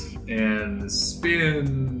hits and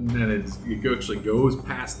spin, and it actually goes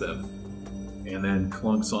past them, and then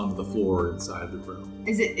clunks onto the floor inside the room.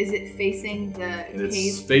 Is it facing the And it's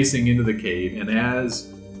cave? facing into the cave, and as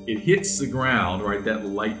it hits the ground, right, that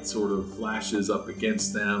light sort of flashes up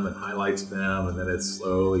against them and highlights them, and then it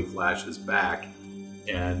slowly flashes back,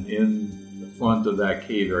 and in the front of that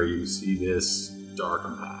cave area, you see this dark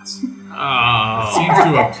mass. It Oh. seems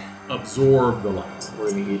to absorb the light. We're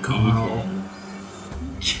gonna get Carl.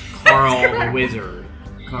 Carl the wizard.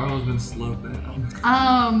 Carl's been slowed down.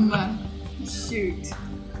 Shoot.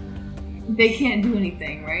 They can't do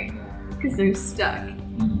anything, right? Because they're stuck.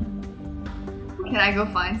 Can I go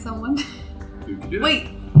find someone? You can do that.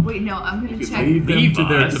 Wait, no, I'm You gonna could check. lead them Leave to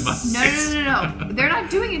their us. demise. No. They're not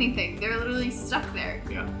doing anything. They're literally stuck there.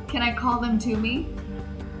 Yeah. Can I call them to me?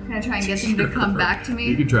 Can I try and get them to Sure. come back to me?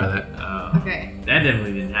 You can try that. Okay. That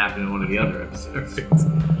definitely didn't happen in one of the other episodes.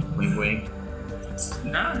 Wink, wink.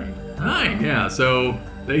 9. 9, yeah. So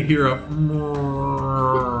they hear a.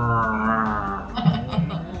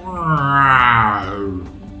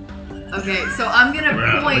 Okay, so I'm gonna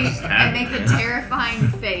Well, point what just and happened? make a terrifying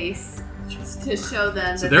face to show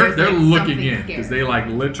them So that they're there's, like, looking something in because scary. they like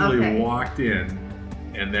literally Okay. walked in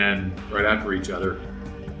and then right after each other.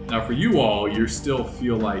 Now for you all, you still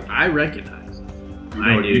feel like I recognize it.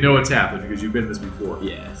 you know what's happened because you've been in this before.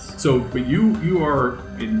 Yes. So, but you are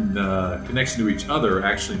in connection to each other,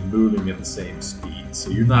 actually moving at the same speed. So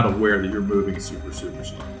you're not aware that you're moving super slow.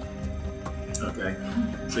 Okay.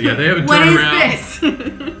 So yeah, they haven't What turned is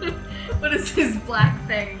around. this? What is this black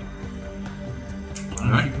thing?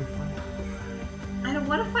 All right. I don't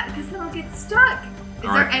want to fight because then I'll get stuck. Is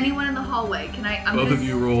All there right. anyone in the hallway? Can I? I'm Both gonna, of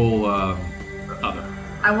you roll other.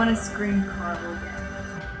 I want to scream Carl again.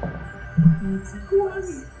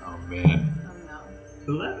 Oh man. Oh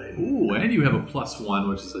no. 11. Ooh, and you have a +1,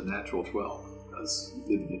 which is a natural 12, because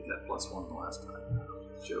you didn't get that +1 the last time.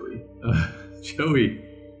 Joey. Joey,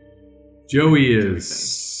 Joey is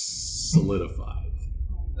solidified.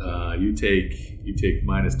 You take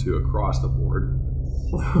 -2 across the board.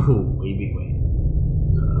 Wait.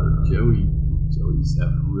 Joey's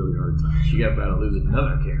having a really hard time. You got about to lose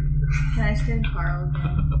another character. Can I scream Carl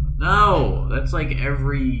again? No, that's like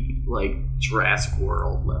every Jurassic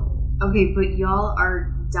World level. Okay, but y'all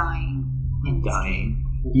are dying. I'm dying.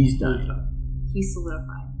 He's dying. He's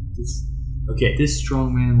solidified. This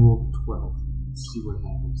strong man rolled 12. Let's see what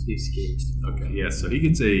happens. He escapes. Okay, yeah. So he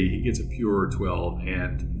gets a pure 12,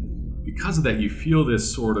 and because of that, you feel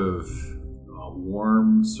this sort of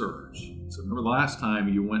warm surge. So remember the last time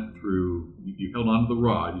you went through, you held onto the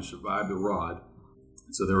rod, you survived the rod.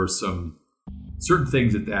 So there were some certain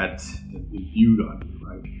things that imbued on you,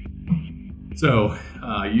 right? So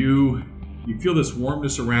you feel this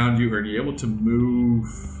warmness around you, and you're able to move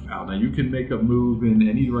out. Now you can make a move in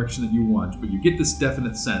any direction that you want, but you get this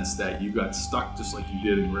definite sense that you got stuck just like you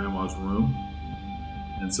did in Grandma's room.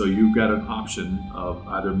 And so you've got an option of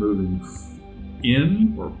either moving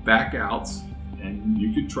in or back out, and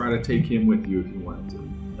you could try to take him with you if you wanted to.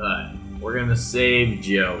 We're gonna save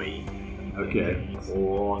Joey. Okay.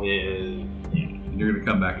 For his. Yeah. And you're gonna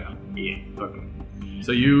come back out. Yeah. Okay.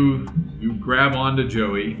 So you grab onto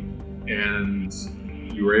Joey, and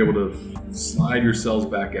you were able to slide yourselves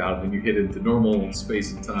back out, and then you hit into normal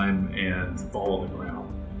space and time and fall on the ground.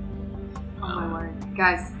 Oh my word.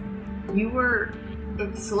 Guys, you were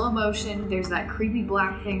in slow motion. There's that creepy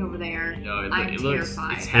black thing over there. No, I'm it looks.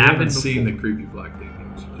 terrified. It's I haven't happened seen before. the creepy black thing,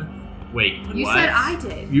 actually. Wait, You what? said I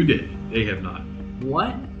did. You did. They have not.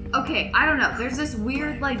 What? Okay, I don't know. There's this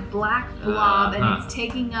weird black blob, and it's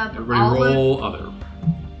taking up Everybody all roll other.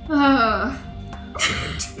 of.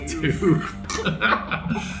 2.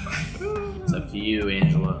 It's up to you,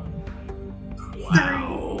 Angela.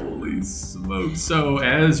 Wow, holy smokes. So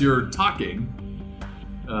as you're talking,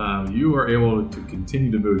 you are able to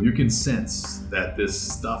continue to move. You can sense that this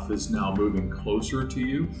stuff is now moving closer to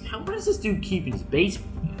you. How does this dude keep his basement?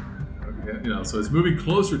 Okay, so it's moving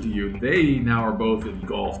closer to you. They now are both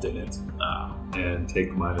engulfed in it. And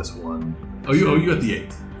take -1. Oh, you got the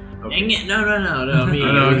 8. Okay. Dang it! No, me.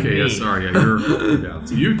 Okay, yeah, sorry. Yeah, you're down.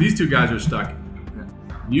 So these two guys are stuck.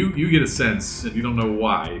 You get a sense, and you don't know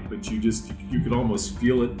why, but you could almost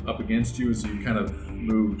feel it up against you as you kind of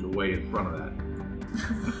moved away in front of that.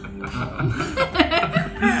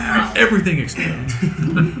 Everything explodes.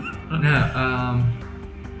 No,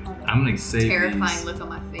 I'm gonna save Terrifying these. look on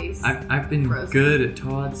my face. I've been Frozen. good at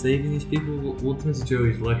Todd saving these people. We'll test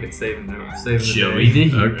Joey's luck at saving them. Joey the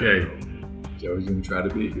hero. Okay. Joey's gonna try to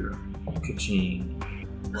be a hero. Ka-ching.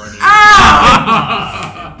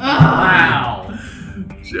 Ah! Wow.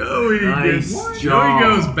 Joey Nice Joey job.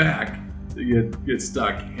 goes back to get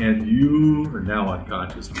stuck, and you are now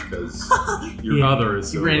unconscious because your other is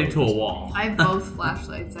so You ran low. into a wall. I have both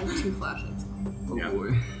flashlights. I have 2 flashlights. Oh Yeah.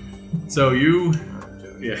 boy. So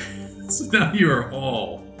so now you're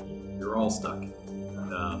all stuck,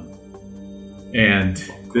 and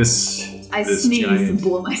this I this sneeze giant, and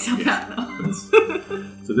blow myself out now.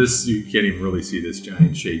 So this you can't even really see this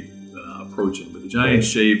giant shape approaching, but the giant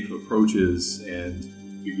shape approaches and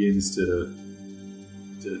begins to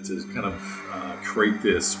kind of create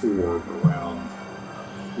this orb around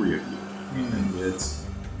 3 of you, and it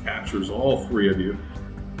captures all 3 of you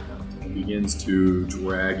and begins to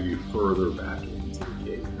drag you further back into the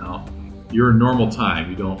cave. Now, you're in normal time;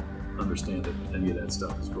 you don't understand that any of that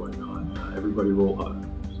stuff is going on. Everybody roll up.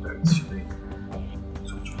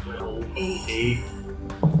 8.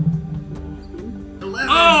 11.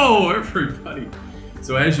 Oh, everybody!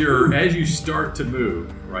 So as you start to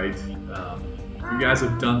move, right? You guys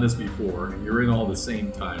have done this before, and you're in all the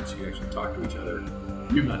same time, so you actually talk to each other.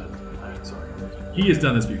 You've not done this. Sorry, he has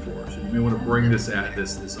done this before, so you may want to bring this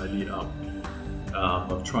idea up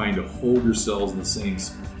of trying to hold yourselves in the same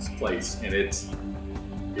place, and it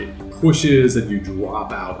pushes and you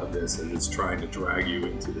drop out of this, and it's trying to drag you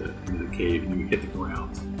into the cave, and you hit the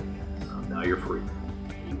ground. Now you're free.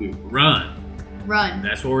 What do you do? Run. Run.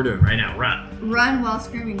 That's what we're doing right now. Run. Run while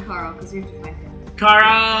screaming Carl, because we have to find him.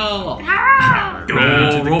 Carl!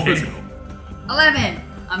 Carl! Roll physical. 11.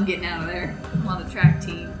 I'm getting out of there. I'm on the track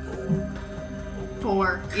team.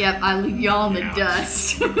 4. Yep, I leave y'all in the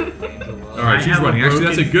dust. All I right, she's have a running. Actually,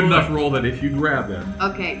 that's a broken good enough foot. roll that if you grab them,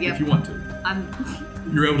 Okay, yep. if you want to, I'm.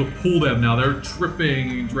 you're able to pull them. Now they're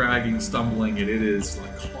tripping, dragging, stumbling, and it is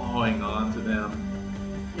like clawing onto them.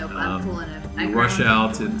 Nope, I'm pulling him. You rush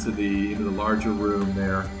out into the larger room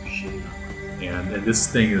there, and this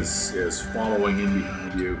thing is following in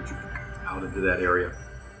behind you out into that area.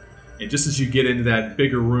 And just as you get into that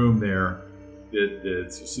bigger room there, you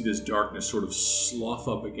see this darkness sort of slough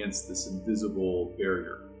up against this invisible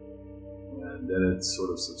barrier. And then it sort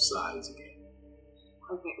of subsides again.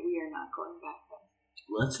 Okay, we are not going back then.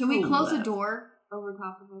 Let's Can we go close left. a door over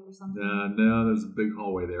top of it or something? No, there's a big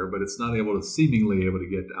hallway there, but it's not seemingly able to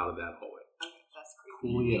get out of that hallway. Okay, that's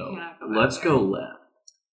creepy. We Coolio. cannot go back Let's there. go left.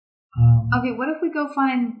 Okay, what if we go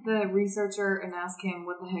find the researcher and ask him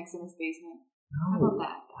what the heck's in his basement? How about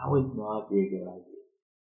that? That would not be a good idea.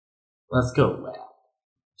 Let's go left.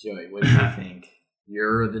 Joey, what do you think?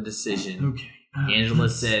 You're the decision. Okay. Angela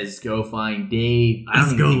says go find Dave.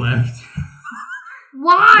 Let's go left.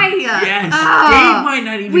 Why? Yes, Ah, Dave might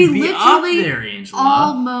not even we be up literally there, Angela.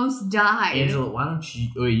 almost died. Angela, why don't you...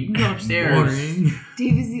 Oh, you can go upstairs. Boring.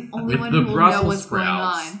 Dave is the only With one the who will know Brussels what's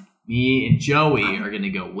sprouts. going on. Me and Joey are going to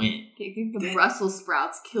go win. Okay, I think the That- Brussels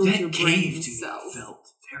sprouts killed That your brain cave to me cells. felt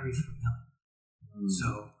very familiar.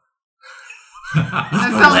 So It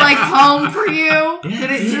felt like home for you. Yeah,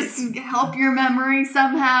 Did it it just help your memory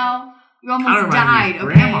somehow? You Kinda almost reminded me died, of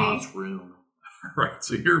okay? Grandma's room. Right,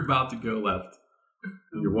 so you're about to go left.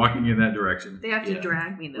 You're walking in that direction. They have to Yeah.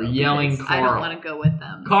 drag me though. We're yelling because I don't Carl. want to go with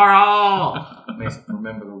them. Carl!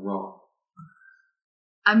 Remember the raw.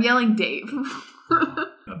 I'm yelling Dave.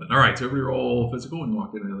 Nothing. All right, so everybody roll physical and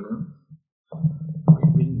walk into the other room.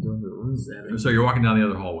 We didn't go into the room, Zebby. So you're walking down the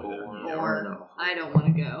other hallway there. Or I don't want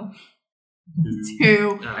to go.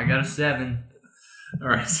 2. I got a 7. All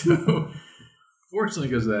right, so fortunately,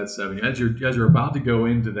 because of that 7, as you're about to go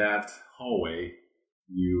into that hallway,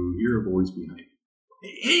 you hear a voice behind you.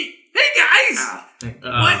 hey guys!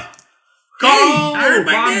 What? Carl, I heard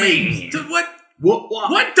my my name. name. What? What?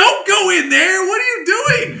 What? Don't go in there! What are you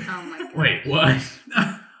doing? Oh my god. Wait, what?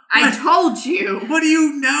 I told you. What do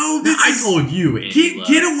you know? This I is, told you, Angela.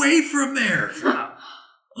 get away from there!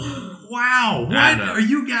 Wow, what know. are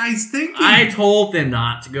you guys thinking? I told them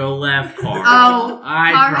not to go left, Carl. Oh,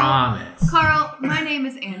 I Carl. promise. Carl, my name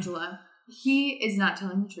is Angela. He is not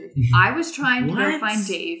telling the truth. I was trying to go What? find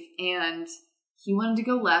Dave, and he wanted to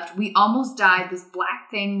go left. We almost died. This black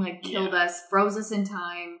thing killed us, froze us in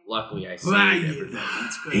time. Luckily, I saved Well, everything.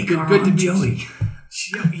 that's good. Hey, good, Carl, good to I'm meet Joey.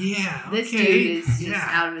 you. Yeah, This okay. dude is just yeah.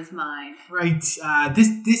 out of his mind. Right.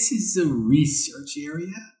 This is a research area.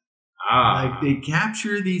 Like they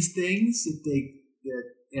capture these things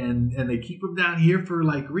and they keep them down here for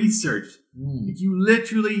like research. Like, you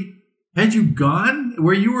literally had you gone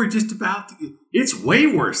where you were just about to. It's way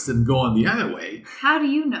worse than going the other way How do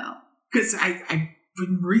you know? because I've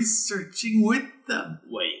been researching with them.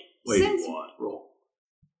 Wait, Since- what? Roll.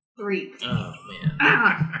 3. Oh, man.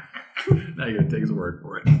 Ah, Now you gotta take his word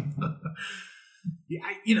for it. Yeah,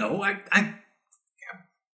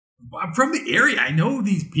 I'm from the area. I know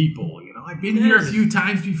these people. I've been here a few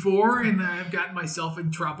times before, and I've gotten myself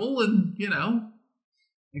in trouble, and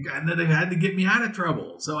and then they've had to get me out of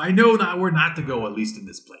trouble. So I know that we're not to go, at least in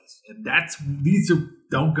this place. And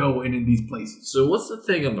don't go in these places. So what's the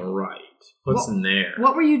thing on the right? What's in there?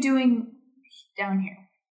 what were you doing down here?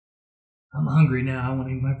 I'm hungry now. I want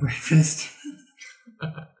to eat my breakfast.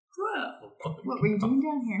 What were you doing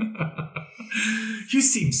down here? You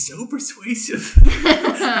seem so persuasive.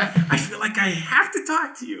 I feel like I have to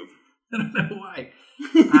talk to you. I don't know why.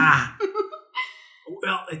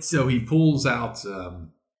 Well, so he pulls out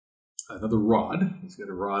another rod. He's got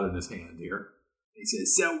a rod in his hand here. He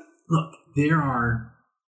says, "So look,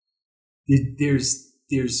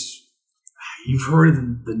 there's you've heard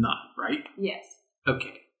of the knot, right? Yes.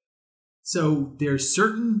 Okay. So there's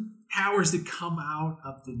certain powers that come out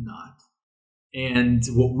of the knot. And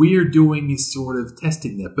what we are doing is sort of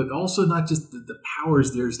testing that, but also not just the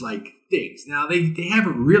powers, there's like things. Now, they have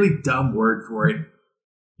a really dumb word for it.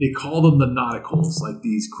 They call them the nauticals, like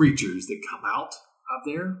these creatures that come out of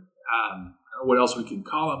there. I don't know what else we can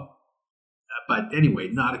call them. But anyway,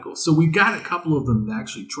 nauticals. So we've got a couple of them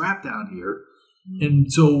actually trapped down here. And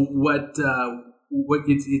so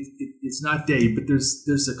it's not Dave, but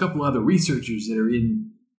there's a couple other researchers that are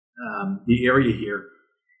in the area here.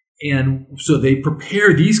 And so they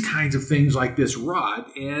prepare these kinds of things like this rod,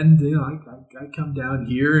 and I come down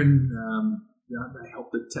here and I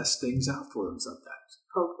help to test things out for them sometimes.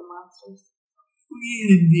 Poke the monsters.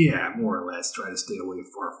 Yeah, more or less. Try to stay away as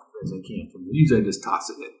far as I can from them. Usually I just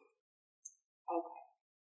toss it in.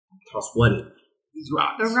 Toss what in? These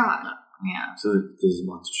rods. The rock. Yeah. So does the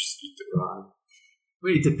monster just eat the rod?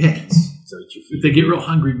 Well, it depends. So that you If they get real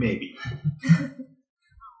hungry, maybe.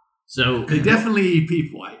 So They definitely eat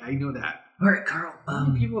people. I know that. all right, Carl. How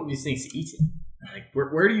many people have these things eaten? Like,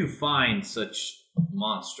 where do you find such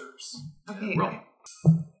monsters? Okay. Roll.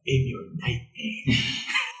 In your nightmare.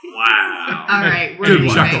 Wow. All right, we're Good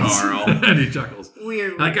leaving. one, Carl. And he chuckles.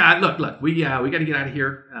 Weird. Like, look, we got to get out of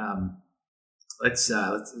here. Let's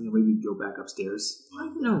maybe go back upstairs. Why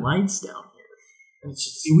are there no lights down here? It's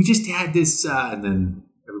just We just had this, and then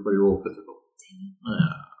everybody roll physical.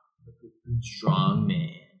 strong man.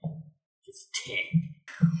 It's 10.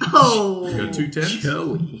 Oh, You got 2 10s?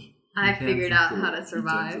 Joey. I figured out how to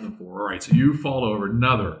survive. All right, so you fall over.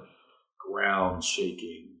 Another ground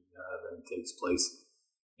shaking then takes place,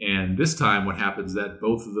 and this time what happens is that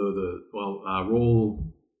both of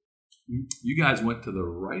roll. You guys went to the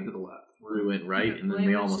right or the left? We went right, and then We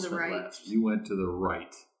we went to almost the went right. left. You went to the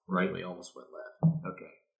right. Right, we almost went left.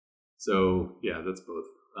 Okay. So, yeah, that's both.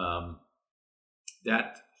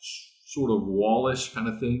 That sort of wallish kind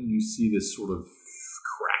of thing, you see this sort of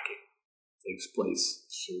cracking takes place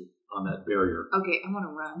on that barrier. Okay, I want to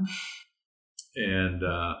run. And,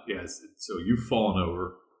 so you've fallen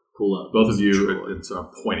over. Pull up. Both of you, and so I'm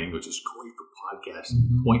pointing, which is great for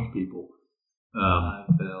podcasting. Point people. I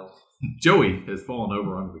fell. Joey has fallen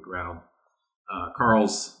over onto the ground.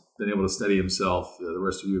 Carl's been able to steady himself. The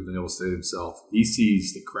rest of you have been able to steady himself. He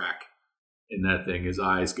sees the crack in that thing. His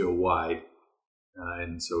eyes go wide.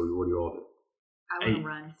 And so what do you all do? I want to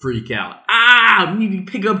run. Freak out. Ah! We need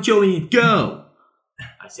to pick up Joey and go!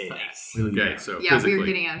 I say that. Really Okay, bad. so Yeah, physically. we're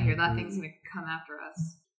getting out of here. That thing's gonna come after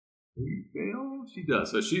us. She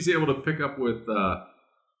does. So she's able to pick up with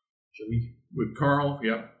Carl.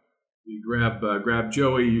 Yep. You grab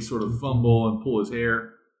Joey. You sort of fumble and pull his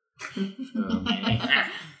hair,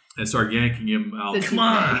 and start yanking him out. It's a Come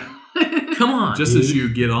on! Come on! Just dude. as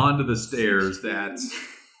you get onto the stairs, that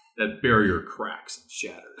barrier cracks and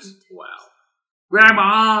shatters. Wow.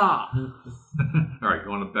 Grandma! All right,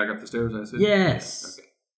 going back up the stairs, I said? Yes. Okay.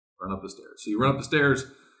 Run up the stairs. So you run up the stairs.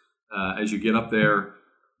 As you get up there,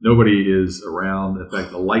 nobody is around. In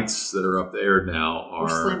fact, the lights that are up there now We're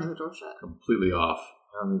slamming are the door shut. completely off.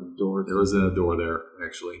 The door. There wasn't a door there,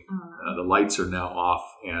 actually. Oh. The lights are now off,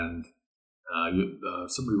 and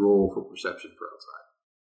somebody roll for perception for outside.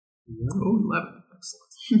 11.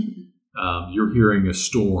 Excellent. You're hearing a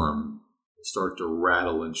storm start to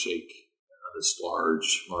rattle and shake this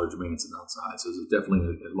large mansion outside. So there's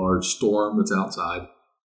definitely a large storm that's outside.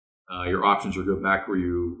 Your options are go back where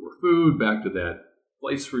you were food, back to that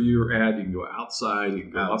place where you were at. You can go outside, you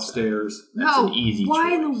can go upstairs. That's No, an easy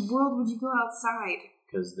why in choice. the world would you go outside?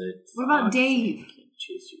 Because the What about fog Dave? thing can't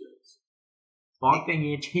chase you outside. Fog thing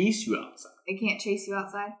can't chase you outside. It can't chase you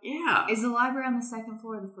outside? Yeah. Is the library on the second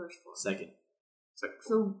floor or the first floor? Second.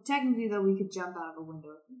 So technically, though, we could jump out of a window.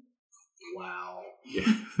 Wow.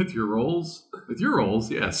 Yeah, with your rolls? With your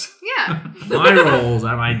rolls, yes. Yeah. My rolls,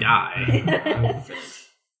 I might die.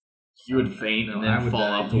 You would faint and No, I then would fall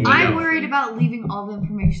die. out the window. I'm worried about leaving all the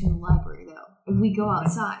information in the library, though. If we go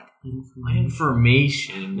outside. My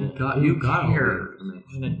information. You got all the care. information.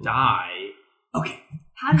 I'm gonna die. Okay,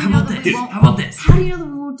 How do you How know about that this? we won't? How about this? How do you know that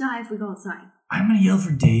we won't die if we go outside? I'm gonna yell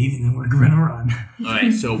for Dave, and then we're gonna run.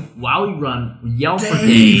 Alright, so while we run, we yell for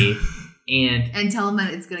Dave. Dave, and And tell them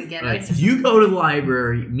that it's gonna get us. you go to the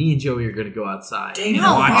library, me and Joey are gonna go outside. Dave,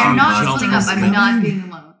 No, Watch you're you not jump splitting up. from I'm the- not being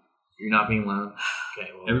alone. You're not being loud? Okay,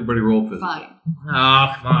 well. Everybody roll physical. Fine.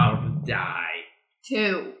 Oh, come on, I'm gonna die.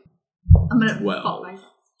 2. I'm gonna Well. fuck myself.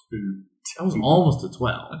 That was almost a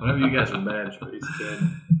 12. Whenever you guys are mad, please,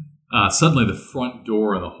 Ted. Suddenly, the front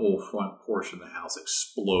door and the whole front portion of the house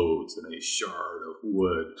explodes in a shard of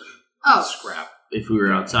wood Oh. and scrap. If we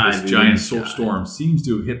were outside, This we giant wouldn't die. storm seems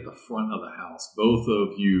to have hit the front of the house. Both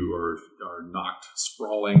of you are knocked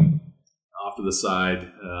sprawling off to the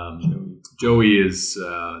side. Joey is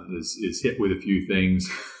hit with a few things,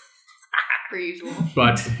 Per usual.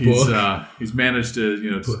 but he's managed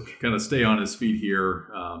to kind of stay on his feet here.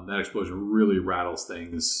 That explosion really rattles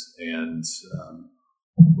things, and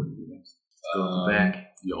what do you do next? Go in the back.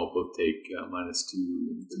 Y'all both take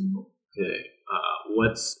 -2 physical. Okay.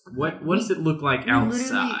 What does it look like We literally-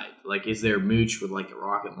 outside? Like, is there Mooch with like a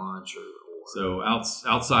rocket launch or So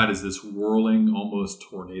outside is this whirling, almost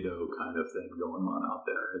tornado kind of thing going on out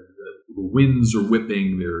there. And the winds are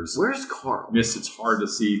whipping. There's where's Carl? mist. It's hard to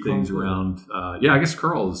see things around. I guess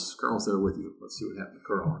Carl's there with you. Let's see what happened to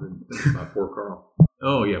Carl. I didn't think about poor Carl.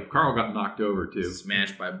 Oh yeah, Carl got knocked over too.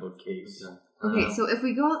 Smashed by a bookcase. Okay, so if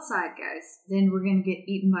we go outside, guys, then we're gonna get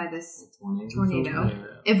eaten by this tornado.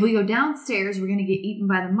 If we go downstairs, we're gonna get eaten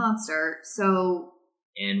by the monster. So,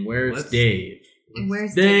 And where's Let's- Dave?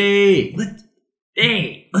 where's Dave? Dave.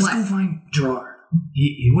 Dave. Let's What? go find Gerard.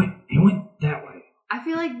 He went that way. I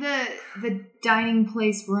feel like the dining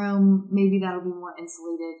place room, maybe that'll be more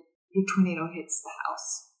insulated. The tornado hits the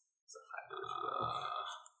house.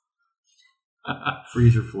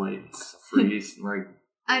 Freezer flight. Freeze, right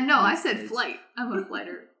I know. I said flight. I'm a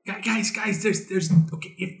flighter. Guys,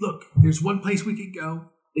 there's one place we can go.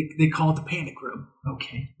 They call it the panic room.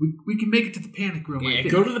 Okay. We can make it to the panic room. I Yeah,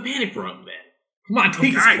 think. go to the panic room then. Come on,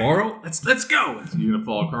 take us, Carl. Let's go. So you gonna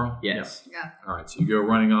follow Carl? Yes. Yeah. All right. So you go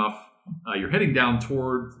running off. You're heading down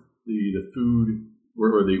toward the food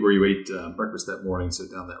where you ate breakfast that morning. So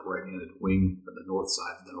down that right-handed wing, on the north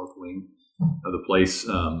side, the north wing of the place.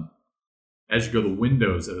 As you go, the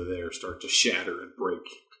windows that are there start to shatter and break.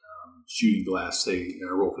 Shooting glass. Say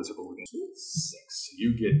roll physical against 6.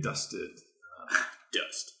 You get dusted.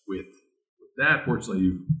 Dust. With that, fortunately,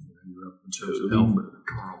 you're up in terms of health.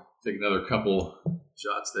 Carl, take another couple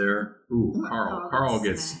shots there. Ooh, Carl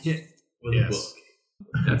gets hit with a book.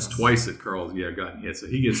 That's twice that Carl's gotten hit. So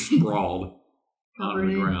he gets sprawled onto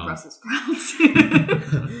the ground. Brussels sprouts.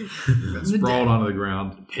 Got sprawled onto the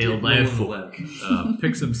ground. Impaled by a fork.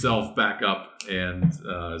 Picks himself back up and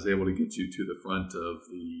is able to get you to the front of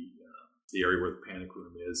the area where the panic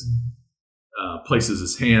room is. Places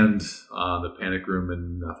his hand on the panic room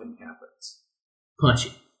and nothing happens. Punch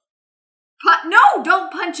it. No,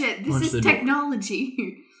 don't punch it. This Punch the is door.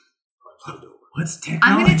 technology. What's technology?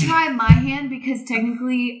 I'm going to try my hand because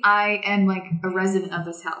technically I am like a resident of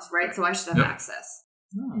this house, right? So I should have access.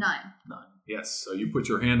 9. Yes, so you put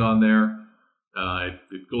your hand on there.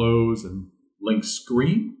 It glows and blinks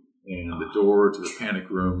screen, and the door to the panic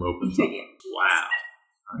room opens up. Wow.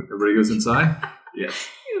 All right, everybody goes inside? Yes.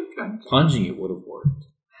 Punching it would have worked.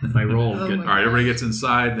 If I rolled good. All right, everybody gets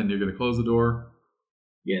inside, then you're going to close the door.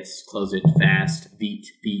 Yes, close it fast. Feet.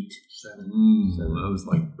 7. So that was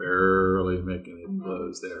like barely making it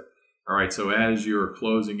close there. All right, so as you're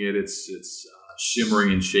closing it, it's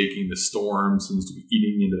shimmering and shaking. The storm seems to be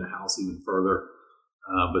eating into the house even further.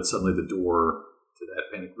 But suddenly the door to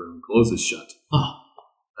that panic room closes shut.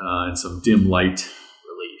 And some dim light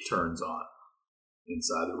relief turns on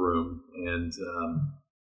inside the room. And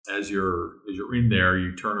as you're in there,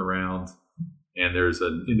 you turn around and there's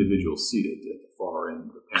an individual seated at the far end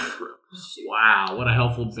of the panic room. Wow, what a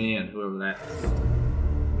helpful band, whoever that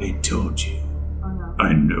is. I told you. Oh no.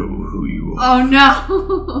 I know who you are. Oh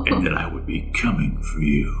no. And that I would be coming for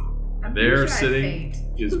you. I'm There pretty sure I sitting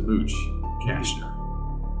faint. is Mooch Kashner.